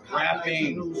 Helicopters pop like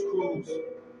the news crews.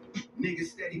 Niggas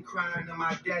steady crying to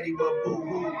my daddy, but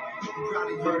boo-hoo. You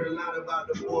probably heard a lot about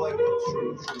the boy, but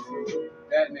true.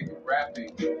 That nigga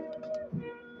rapping.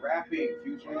 Rapping,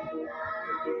 Future.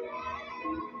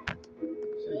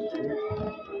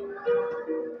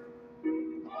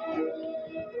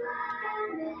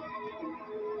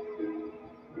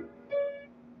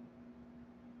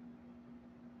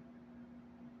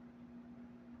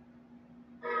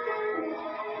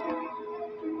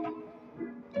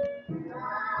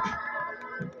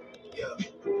 Yeah.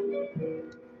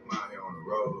 I'm out here on the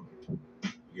road.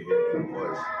 You can hear the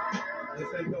voice. This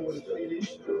ain't no way to say this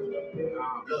shit.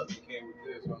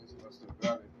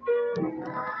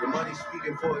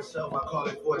 working for itself, I call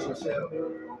it fortune tell.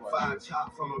 Five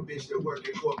top from a bitch that work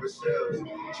in corporate sales.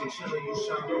 Chinchilla, you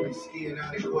shine, be skiing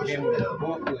out in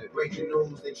Courchevel. Breaking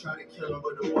news, they try to kill him,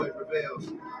 but the boy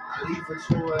prevails. I leave for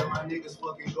tour and my niggas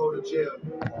fucking go to jail.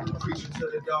 Preaching to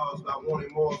the dogs about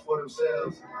wanting more for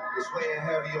themselves. It's weighing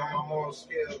heavy on my moral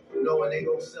scale. Knowing they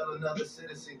gon' sell another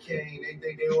Citizen Kane, they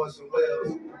think they Orson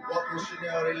Welles. Walking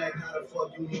Chanel, they like, how the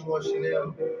fuck you need more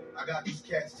Chanel? I got these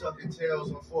cats tucking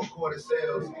tails on 4-quarter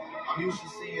sales. I'm used to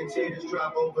seeing tears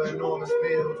drop over enormous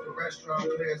bills. The restaurant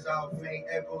clears out, faint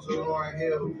echoes of Lauryn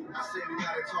Hill. I say we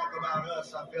gotta talk about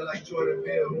us, I feel like Jordan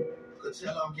Peele. Could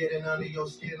tell I'm getting under your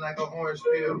skin like an orange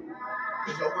peel.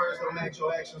 Cause your words don't match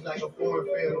your actions like a foreign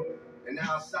film. And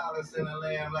now silence in the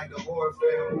land like a horror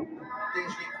film.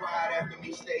 Things get quiet after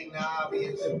me stating the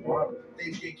obvious.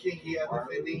 Things get kinky after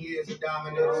 15 years of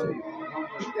dominance.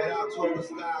 That October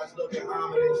sky is looking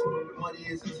ominous. Money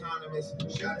is autonomous.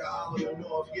 Shout to all of the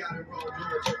North, y'all in Rome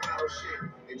doing Chicago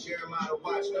shit. And Jeremiah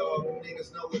Watchdog, you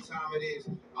niggas know what time it is.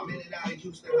 I'm in and out of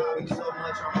Houston hobby so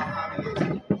much I'm a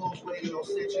hobbyist. Post waiting on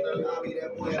cinch in the lobby,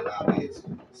 that boy a lobbyist.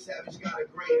 Savage got a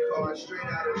green card straight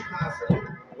out of the consulate.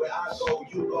 Where I go,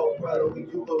 you go, brother, we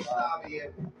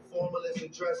Yugoslavian. Formalist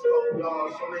and dress code,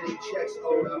 dog. So many checks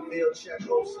owed, I feel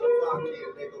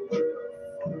Czechoslovakian, nigga.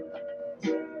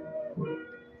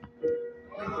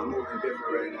 Nah, I'm moving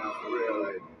different right now, for real.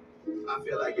 Like, I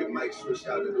feel like if Mike switched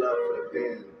out the glove for the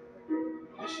pen,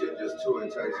 this shit just too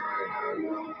enticing right now, you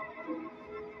know?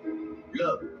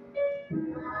 Look.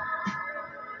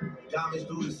 Diamonds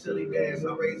do the silly dance,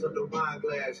 I raise up the wine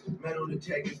glass. Metal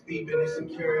detectors beeping and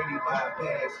security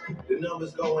bypass. The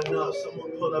numbers going up,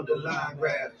 someone pull up the line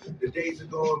graph. The days are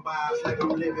going by, it's like I'm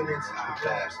living in time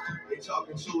lapse. They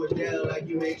talking to Adele like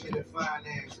you making it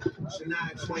finance.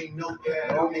 Shania Twain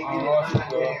notepad, I'm making it line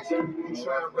dance. You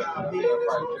try and rob me, and it's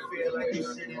gonna feel like you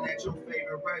sitting at your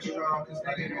favorite restaurant, cause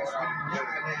nigga, that's where you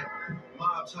dine at.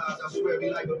 Mob ties, I swear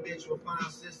be like a bitch with fine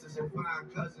sisters and fine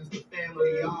cousins. The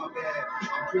family all bad.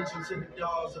 I'm preaching to the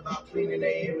dogs about cleaning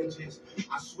their images.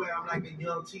 I swear I'm like a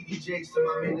young TD Jakes to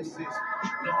my menaces.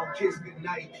 Long kiss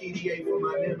goodnight, PDA for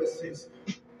my nemesis.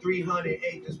 300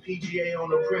 acres, PGA on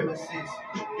the premises.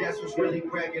 Guess what's really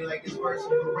bragging like this verse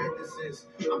in parenthesis.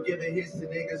 I'm giving hits to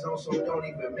niggas on some don't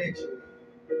even mention.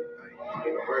 I ain't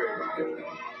gonna worry about it, man.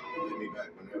 Give me back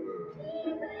whenever.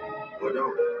 Or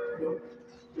don't.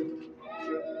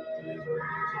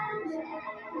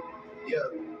 Yeah.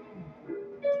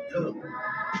 Look,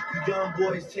 you young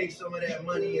boys take some of that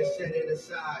money and set it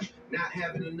aside. Not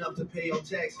having enough to pay on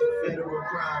taxes, a federal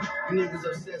crime. You niggas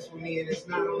obsessed with me and it's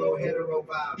not on no hetero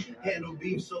vibe. Handle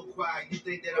beef so quiet, you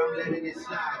think that I'm letting it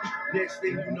slide. Next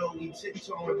thing you know, we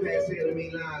tiptoeing past enemy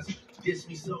lines. Dissed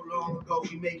me so long ago,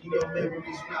 we making your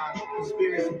memories fly.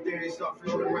 Conspiracy theories start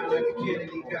floating around like a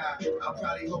Kennedy guy. I'll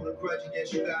probably hold a grudge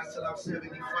against you guys till I'm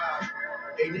 75.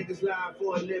 Hey, niggas lying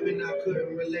for a living, I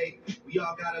couldn't relate. We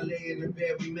all gotta lay in the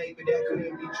bed we make, but that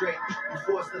couldn't be Drake. You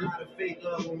forced a lot of fake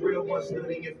love when real ones stood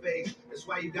in your face. That's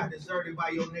why you got deserted by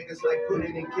your niggas like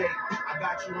pudding and cake. I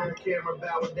got you on camera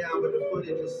bowing down, but the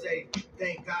footage is safe.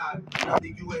 Thank God,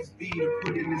 the USB to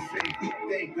put in the safe.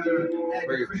 Thank God, at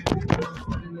the crib,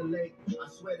 put in the lake. I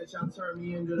swear that y'all turned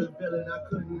me into the villain, I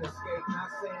couldn't escape. Not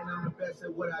saying I'm the best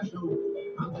at what I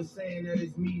do. I'm just saying that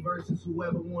it's me versus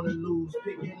whoever wanna lose.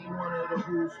 Pick any one of the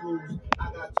who's who's.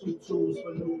 I got 2 tools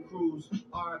for new crews.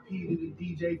 RIP to the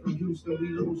DJ from Houston, we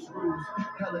lose screws.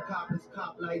 Helicopters,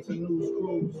 cop lights, and news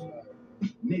crews.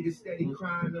 Niggas steady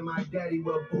crying to my daddy,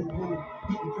 well, boo-hoo.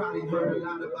 You probably heard a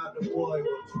lot about the boy,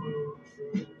 well, true.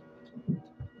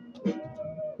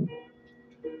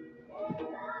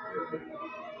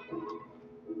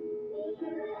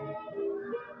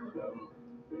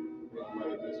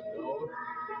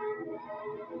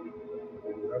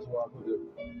 That's why I put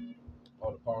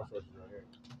all the power structures right here.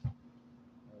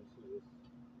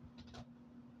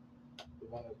 The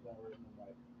one that's going right in the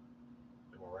mic.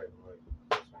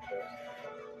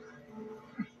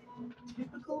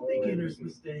 Typical beginner's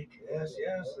mistake. Yes,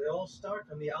 they all start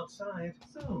from the outside.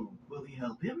 So, will he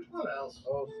help him? What else?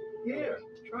 Oh, Here,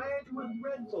 try it with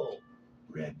Red Bull.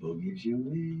 Red Bull gives you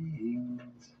wings.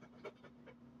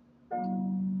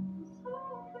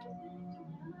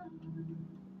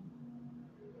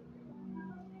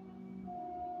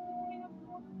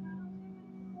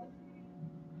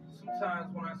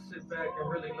 Sometimes when I sit back and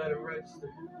really let it register,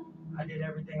 I did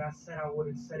everything I said I would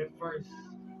have said it first.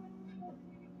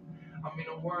 I mean,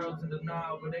 the world's in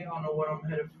denial, but they all know what I'm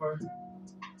headed for.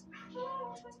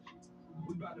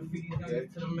 We about to feed these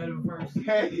niggas to the metaverse.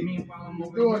 Hey, meanwhile, I'm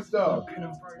over doing here stuff. stuck in a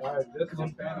verse. Alright, this is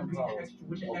I'm Phantom reading Power. extra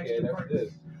with the Okay, extra that's verse.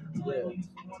 this.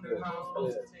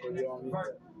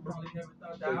 Probably never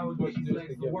thought that I would get these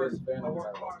legs to work. I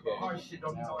work hard, but hard shit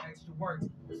don't need no extra work.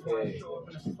 That's why I show up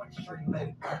in a sweatshirt and let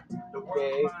it burn. The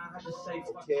world's mine, I just say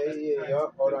fuck it. Yeah,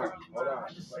 hold on. I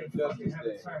just say fuck it, have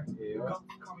a turn. The ghost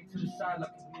call me to the side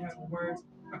like if we have a word.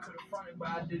 I could have fronted, but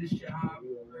I did this shit how I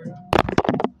heard.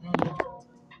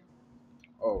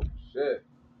 Oh shit.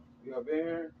 You up in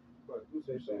here? What? Do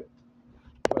some shit.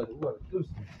 We gotta do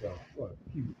some stuff. We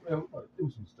gotta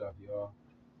do some stuff, y'all.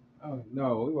 I don't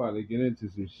know. We about to get into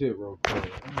some shit real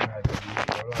quick. I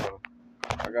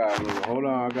got a little. Hold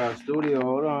on. I got a studio.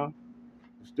 Hold on.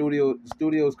 The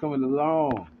studio's coming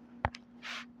along.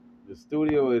 The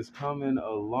studio is coming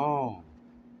along.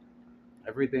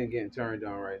 Everything getting turned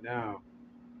on right now.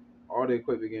 All the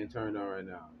equipment getting turned on right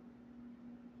now.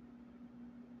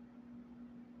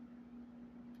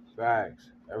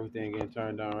 Facts. Everything getting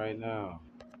turned on right now.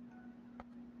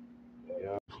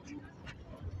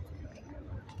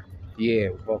 Yeah,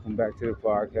 welcome back to the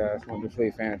podcast.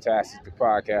 Wonderfully Fantastic, the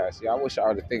podcast. Yeah, I wish I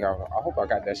would think. I hope I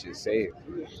got that shit saved.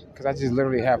 Because I just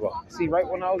literally have see, right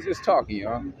when I was just talking,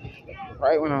 y'all.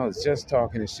 Right when I was just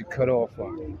talking, it shit cut off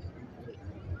on me.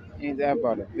 Ain't that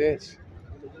about a bitch?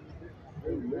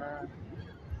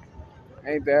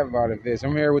 Ain't that about a bitch?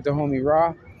 I'm here with the homie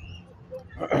Ra.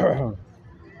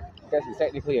 Guess it's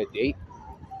technically a date.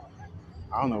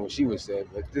 I don't know what she would say,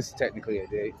 but this is technically a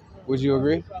date. Would you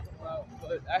agree?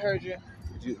 I heard you.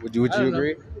 Would you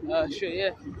agree? Sure,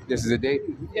 yeah. This is a date?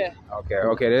 Yeah.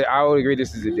 Okay. I would agree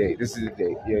this is a date. This is a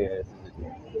date. Yeah.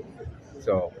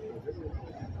 So,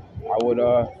 I would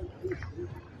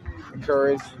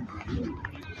encourage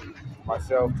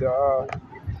myself to,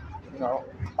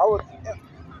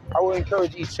 I would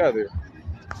encourage each other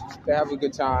to have a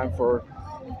good time for,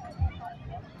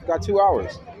 got 2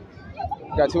 hours.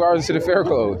 Got 2 hours until the fair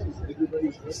closed.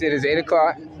 Shit is 8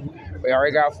 o'clock. We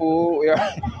already got food. We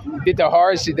already did the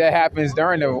hard shit that happens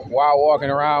during the while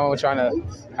walking around trying to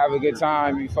have a good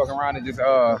time. You fucking around and just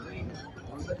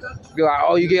be like,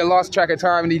 oh, you get lost track of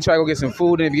time and then you try to go get some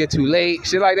food and if you get too late,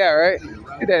 shit like that, right?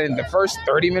 Did that in the first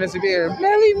 30 minutes of being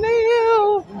Melly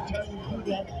Mel.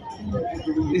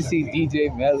 You see DJ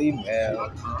Melly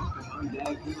Mel.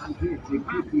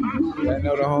 I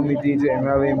know the homie DJ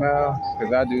Melly Mel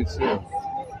because I do too.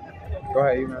 Go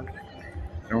ahead, you man.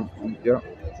 Yep.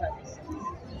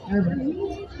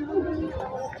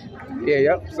 Yeah,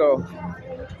 yep. So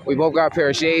we both got a pair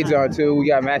of shades on too. We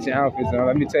got matching outfits on.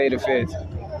 Let me tell you the fits.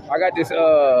 I got this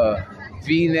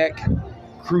V-neck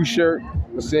crew shirt.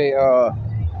 Let's say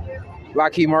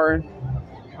Lockheed Martin.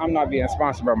 I'm not being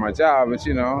sponsored by my job, but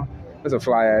you know, it's a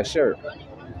fly ass shirt.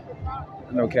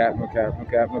 No cap.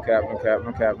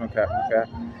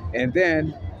 And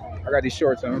then I got these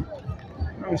shorts on. You know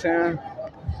what I'm saying?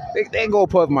 They go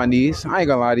above my knees. I ain't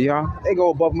gonna lie to y'all. They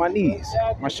go above my knees.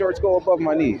 My shorts go above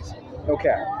my knees. No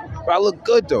cap. But I look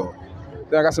good though.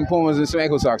 Then I got some Pumas and some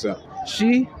ankle socks on.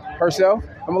 She, herself,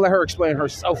 I'm gonna let her explain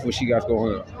herself what she got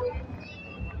going on.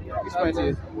 Explain to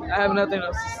you. I have nothing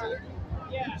else to say.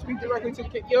 Speak directly to the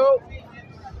kid. Yo.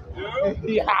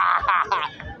 Yeah.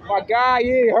 My guy,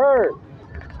 you ain't heard.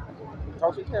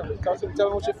 Talk to the camera. Tell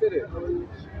them what you fitted.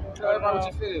 Tell everybody what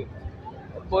you fitted.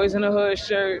 Boys in the Hood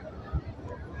shirt.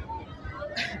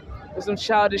 With some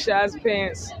childish ass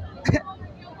pants.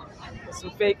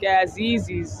 Some fake ass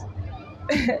Yeezys.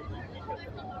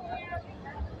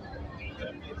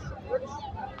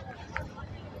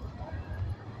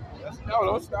 No,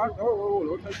 don't stop. No,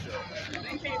 don't touch that.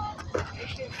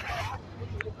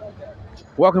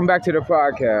 Welcome back to the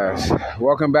podcast.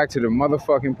 Welcome back to the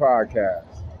motherfucking podcast.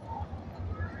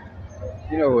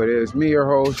 You know who it is. Me, your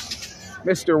host,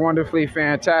 Mr. Wonderfully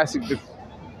Fantastic.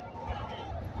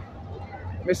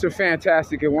 Mr.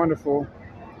 Fantastic and Wonderful.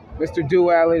 Mr.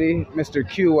 Duality. Mr.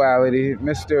 Quality.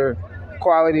 Mr.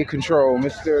 Quality Control.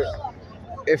 Mr.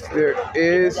 If there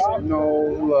is no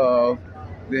love,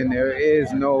 then there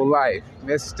is no life.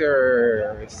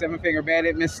 Mr. Seven Finger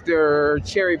Bandit, Mr.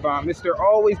 Cherry Bomb, Mr.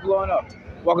 Always Blowing Up.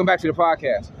 Welcome back to the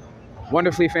podcast.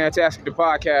 Wonderfully Fantastic, the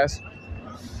podcast.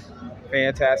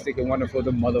 Fantastic and wonderful,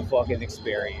 the motherfucking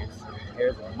experience.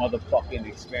 Here's the motherfucking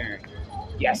experience.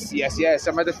 Yes.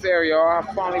 I'm at the fair, y'all. I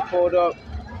finally pulled up.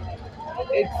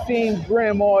 It seemed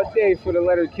grim all day for the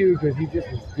letter Q because he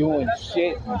just was doing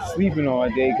shit and sleeping all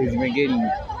day because he's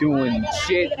been doing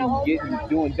shit and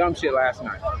doing dumb shit last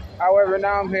night. However,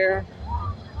 now I'm here.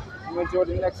 I'm going to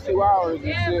enjoy the next 2 hours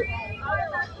and shit.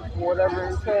 Whatever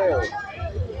it entails.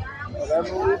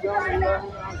 Whatever we're doing,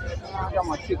 I got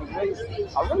my chicken face.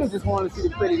 I really just want to see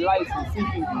the pretty lights and see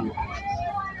people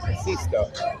and see stuff.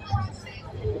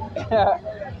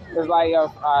 It's like,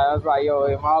 I was like, yo,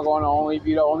 am I going to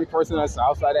be the only person on the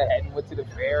south side that hadn't went to the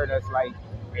fair that's like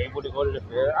able to go to the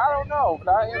fair? I don't know,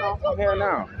 but I'm here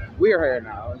now. We're here now. You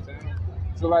know what I'm saying?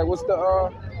 So like, what's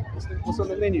on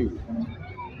the menu?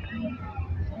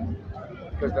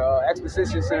 Because the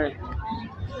Exposition Center.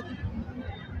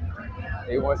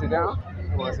 Hey, you want to sit down?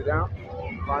 You want to sit down?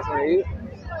 Find something to eat?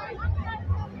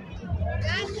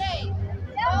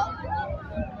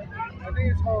 I think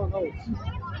it's Hall & Oates.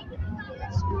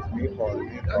 Excuse me,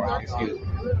 excuse me.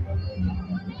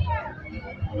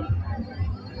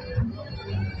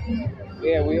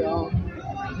 Yeah, we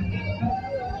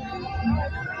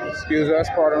excuse us,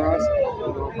 pardon us. You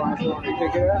want to find someone to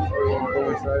kick it at, or you want to go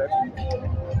inside?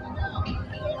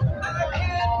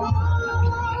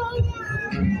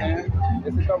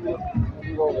 It's a couple.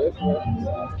 You go over this way.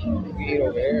 You can eat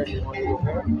over there if you want to eat over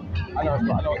there. I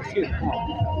know. Excuse me. Come on.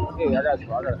 Yeah, I got you.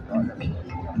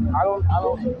 I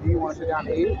don't. Do you want to sit down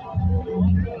and eat?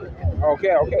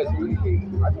 Okay. So we eat.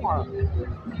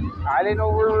 I didn't know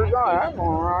where we were going. I'm going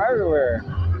around everywhere.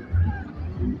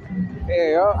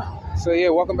 Hey, y'all. So yeah,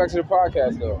 welcome back to the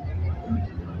podcast, though.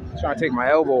 Trying to take my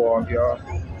elbow off, y'all.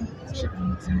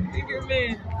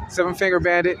 Seven finger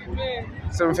bandit.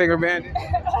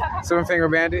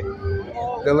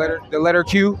 The letter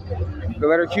Q.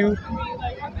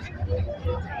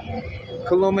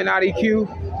 Illuminati Q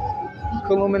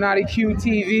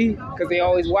TV, because they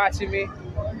always watching me.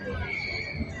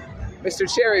 Mr.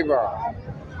 Cherry Bar.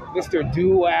 Mr.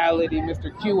 Duality,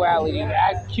 Mr. Q-ality.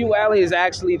 Q-ality is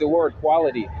actually the word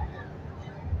quality.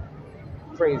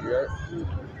 Crazy, right?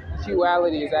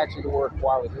 Q-ality is actually the word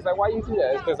quality. It's like, why you do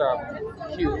that? It's because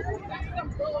I'm Q.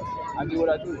 I do what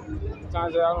I do.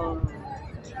 Sometimes I don't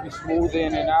be smooth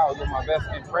in and out, get my best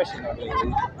impression of it, at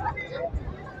least.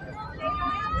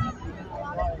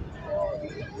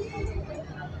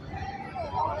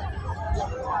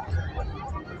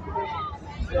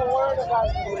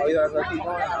 Oh, you guys like keep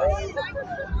going?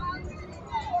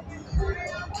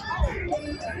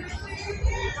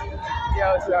 Yo,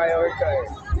 sorry, okay.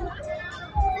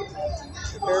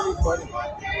 It's very funny.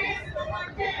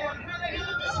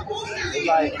 It's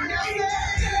like,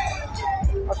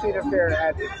 I'll see the fair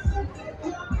at this.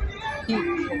 Keep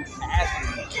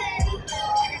asking me.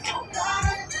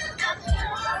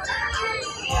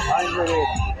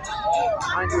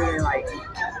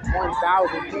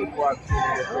 1,000 people I've seen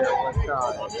at the fair at one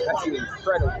time. That's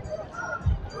incredible.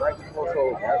 Right before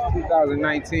COVID. That's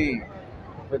 2019.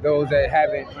 For those that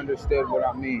haven't understood what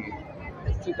I mean.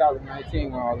 It's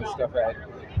 2019 when all this stuff had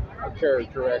occurred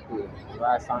correctly.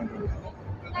 Last time it was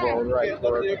world right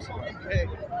correctly.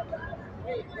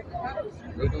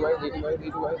 Lead the way.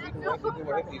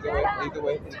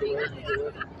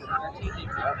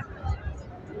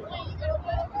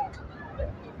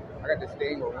 I got this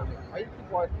thing where women, I used to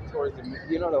walk towards the,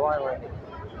 the line right here.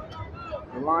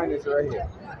 The line is right here.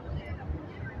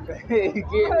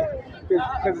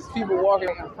 Because it's people walking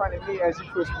in front of me as you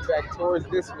push me back towards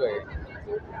this way.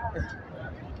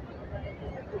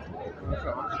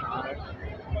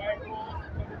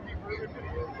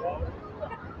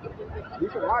 You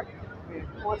can lock,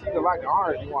 once you can lock the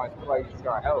arms, you want to feel like you just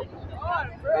got help.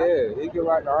 Yeah, you can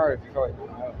lock the arms, you feel like you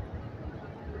got help.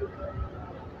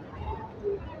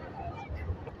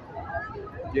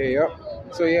 Yeah, yep.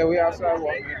 So yeah, we outside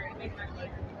walking.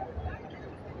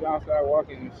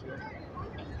 And shit.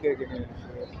 Kicking and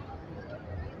shit.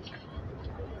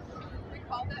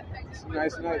 It's a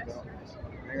nice night though.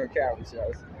 I ain't gonna cap with y'all.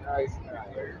 It's a nice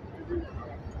night.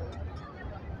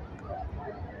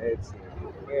 It's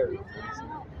very nice.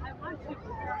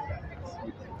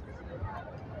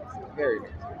 Very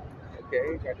nice. Okay,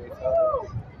 got their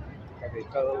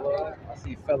fella love. I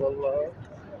see fella love.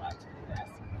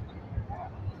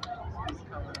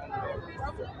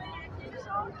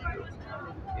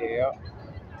 Yeah.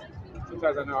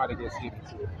 Sometimes I know how to get sleepy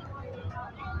too.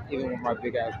 Even with my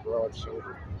big ass broad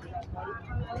shoulder.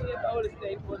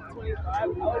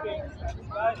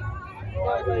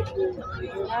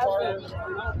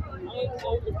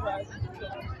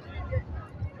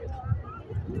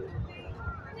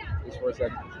 Just for a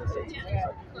second.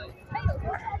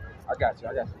 I got you.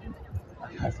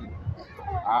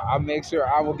 I'll make sure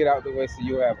I will get out the way so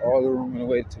you have all the room and the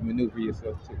way to maneuver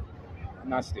yourself too. I'm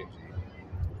not stingy.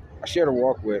 I share the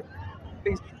walk with. I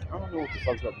don't know what the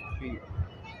fuck's up with my feet.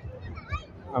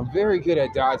 I'm very good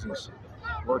at dodging shit.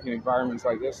 Working in environments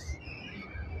like this.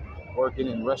 Working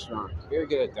in restaurants. Very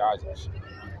good at dodging shit.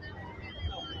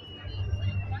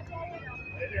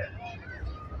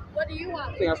 What do you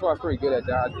want? I think that's why I'm pretty good at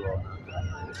dodging. Oh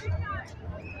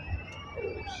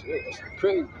shit, that's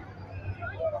crazy.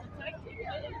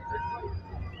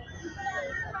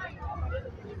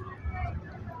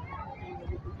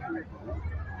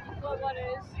 What one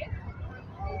is?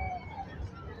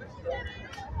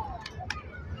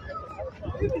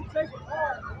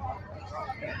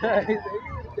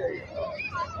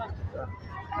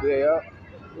 Yeah.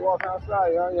 You walk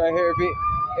outside, y'all hear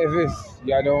if it's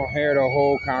y'all don't hear the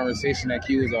whole conversation that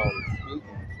Q's always speaking.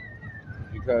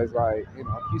 Because like, you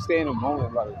know, you stay in the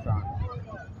moment a lot of the time.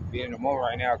 Being in the moment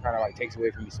right now kind of like takes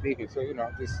away from you speaking. So, you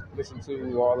know, just listen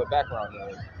to all the background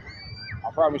noise. I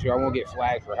promise you I won't get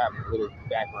flagged for having a little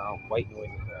background white noise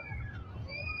like that.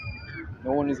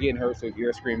 No one is getting hurt, so if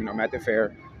you're screaming, I'm at the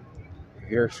fair. If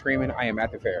you're screaming, I am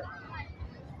at the fair.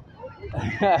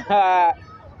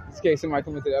 Just in case somebody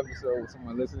come into the episode,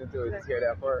 someone listening to it, just hear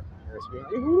that part. They're screaming,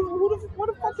 hey, what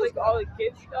the fuck is like all the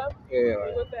kids stuff? Yeah,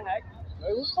 like what the heck?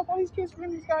 Like, what the fuck all these kids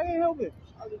screaming? This guy ain't helping.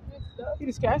 All the kids stuff? He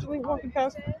just casually walking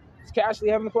past, just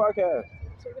casually having a podcast.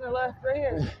 Taking a left right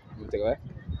here. You take a left?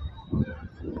 Yeah.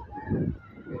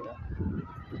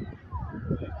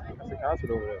 That's a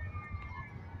concert over there.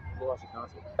 Go watch the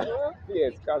concert. Yeah,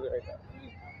 it's a concert right now.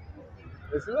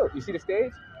 Let's look. You see the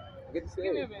stage? Look at the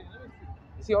stage.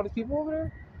 You see all these people over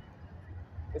there?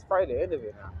 It's probably the end of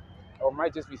it now. Or it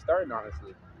might just be starting,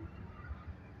 honestly.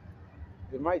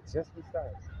 It might just be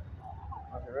starting.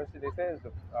 The rest of it says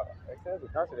the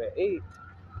concert at 8.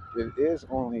 It is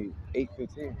only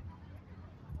 8:15.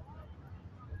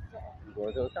 You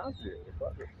go to a concert.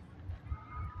 Fuck it.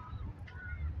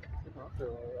 I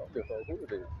feel so cool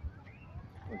with it.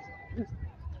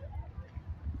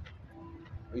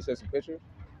 You said some pictures?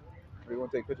 We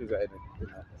want to take pictures at it, you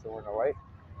know, so we're in the light.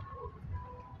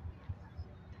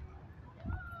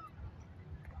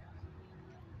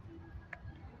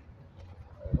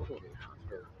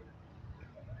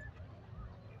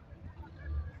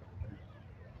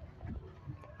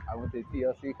 I went to the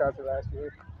TLC concert last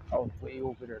year. I was way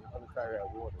over there on the other side of that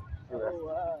water. Oh,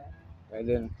 wow. And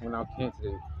then when I came to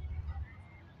the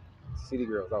City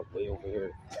Girls, I was way over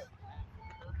here.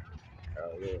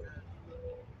 Oh, yeah.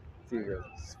 City Girls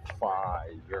is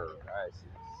fire.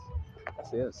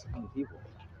 That's it. So many people.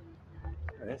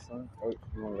 Man, that's fun. Oh,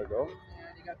 you want to let go?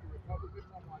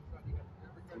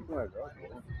 You can let go.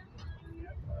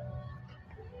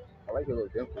 I like your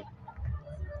little dimple.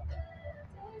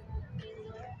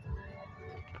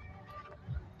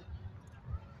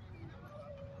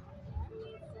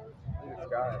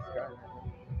 Sky.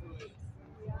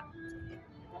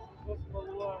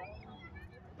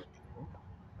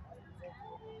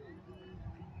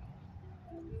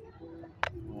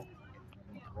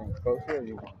 Bring it closer or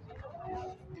you want?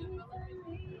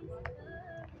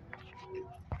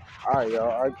 Alright,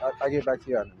 y'all. I get back to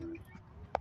y'all in a minute.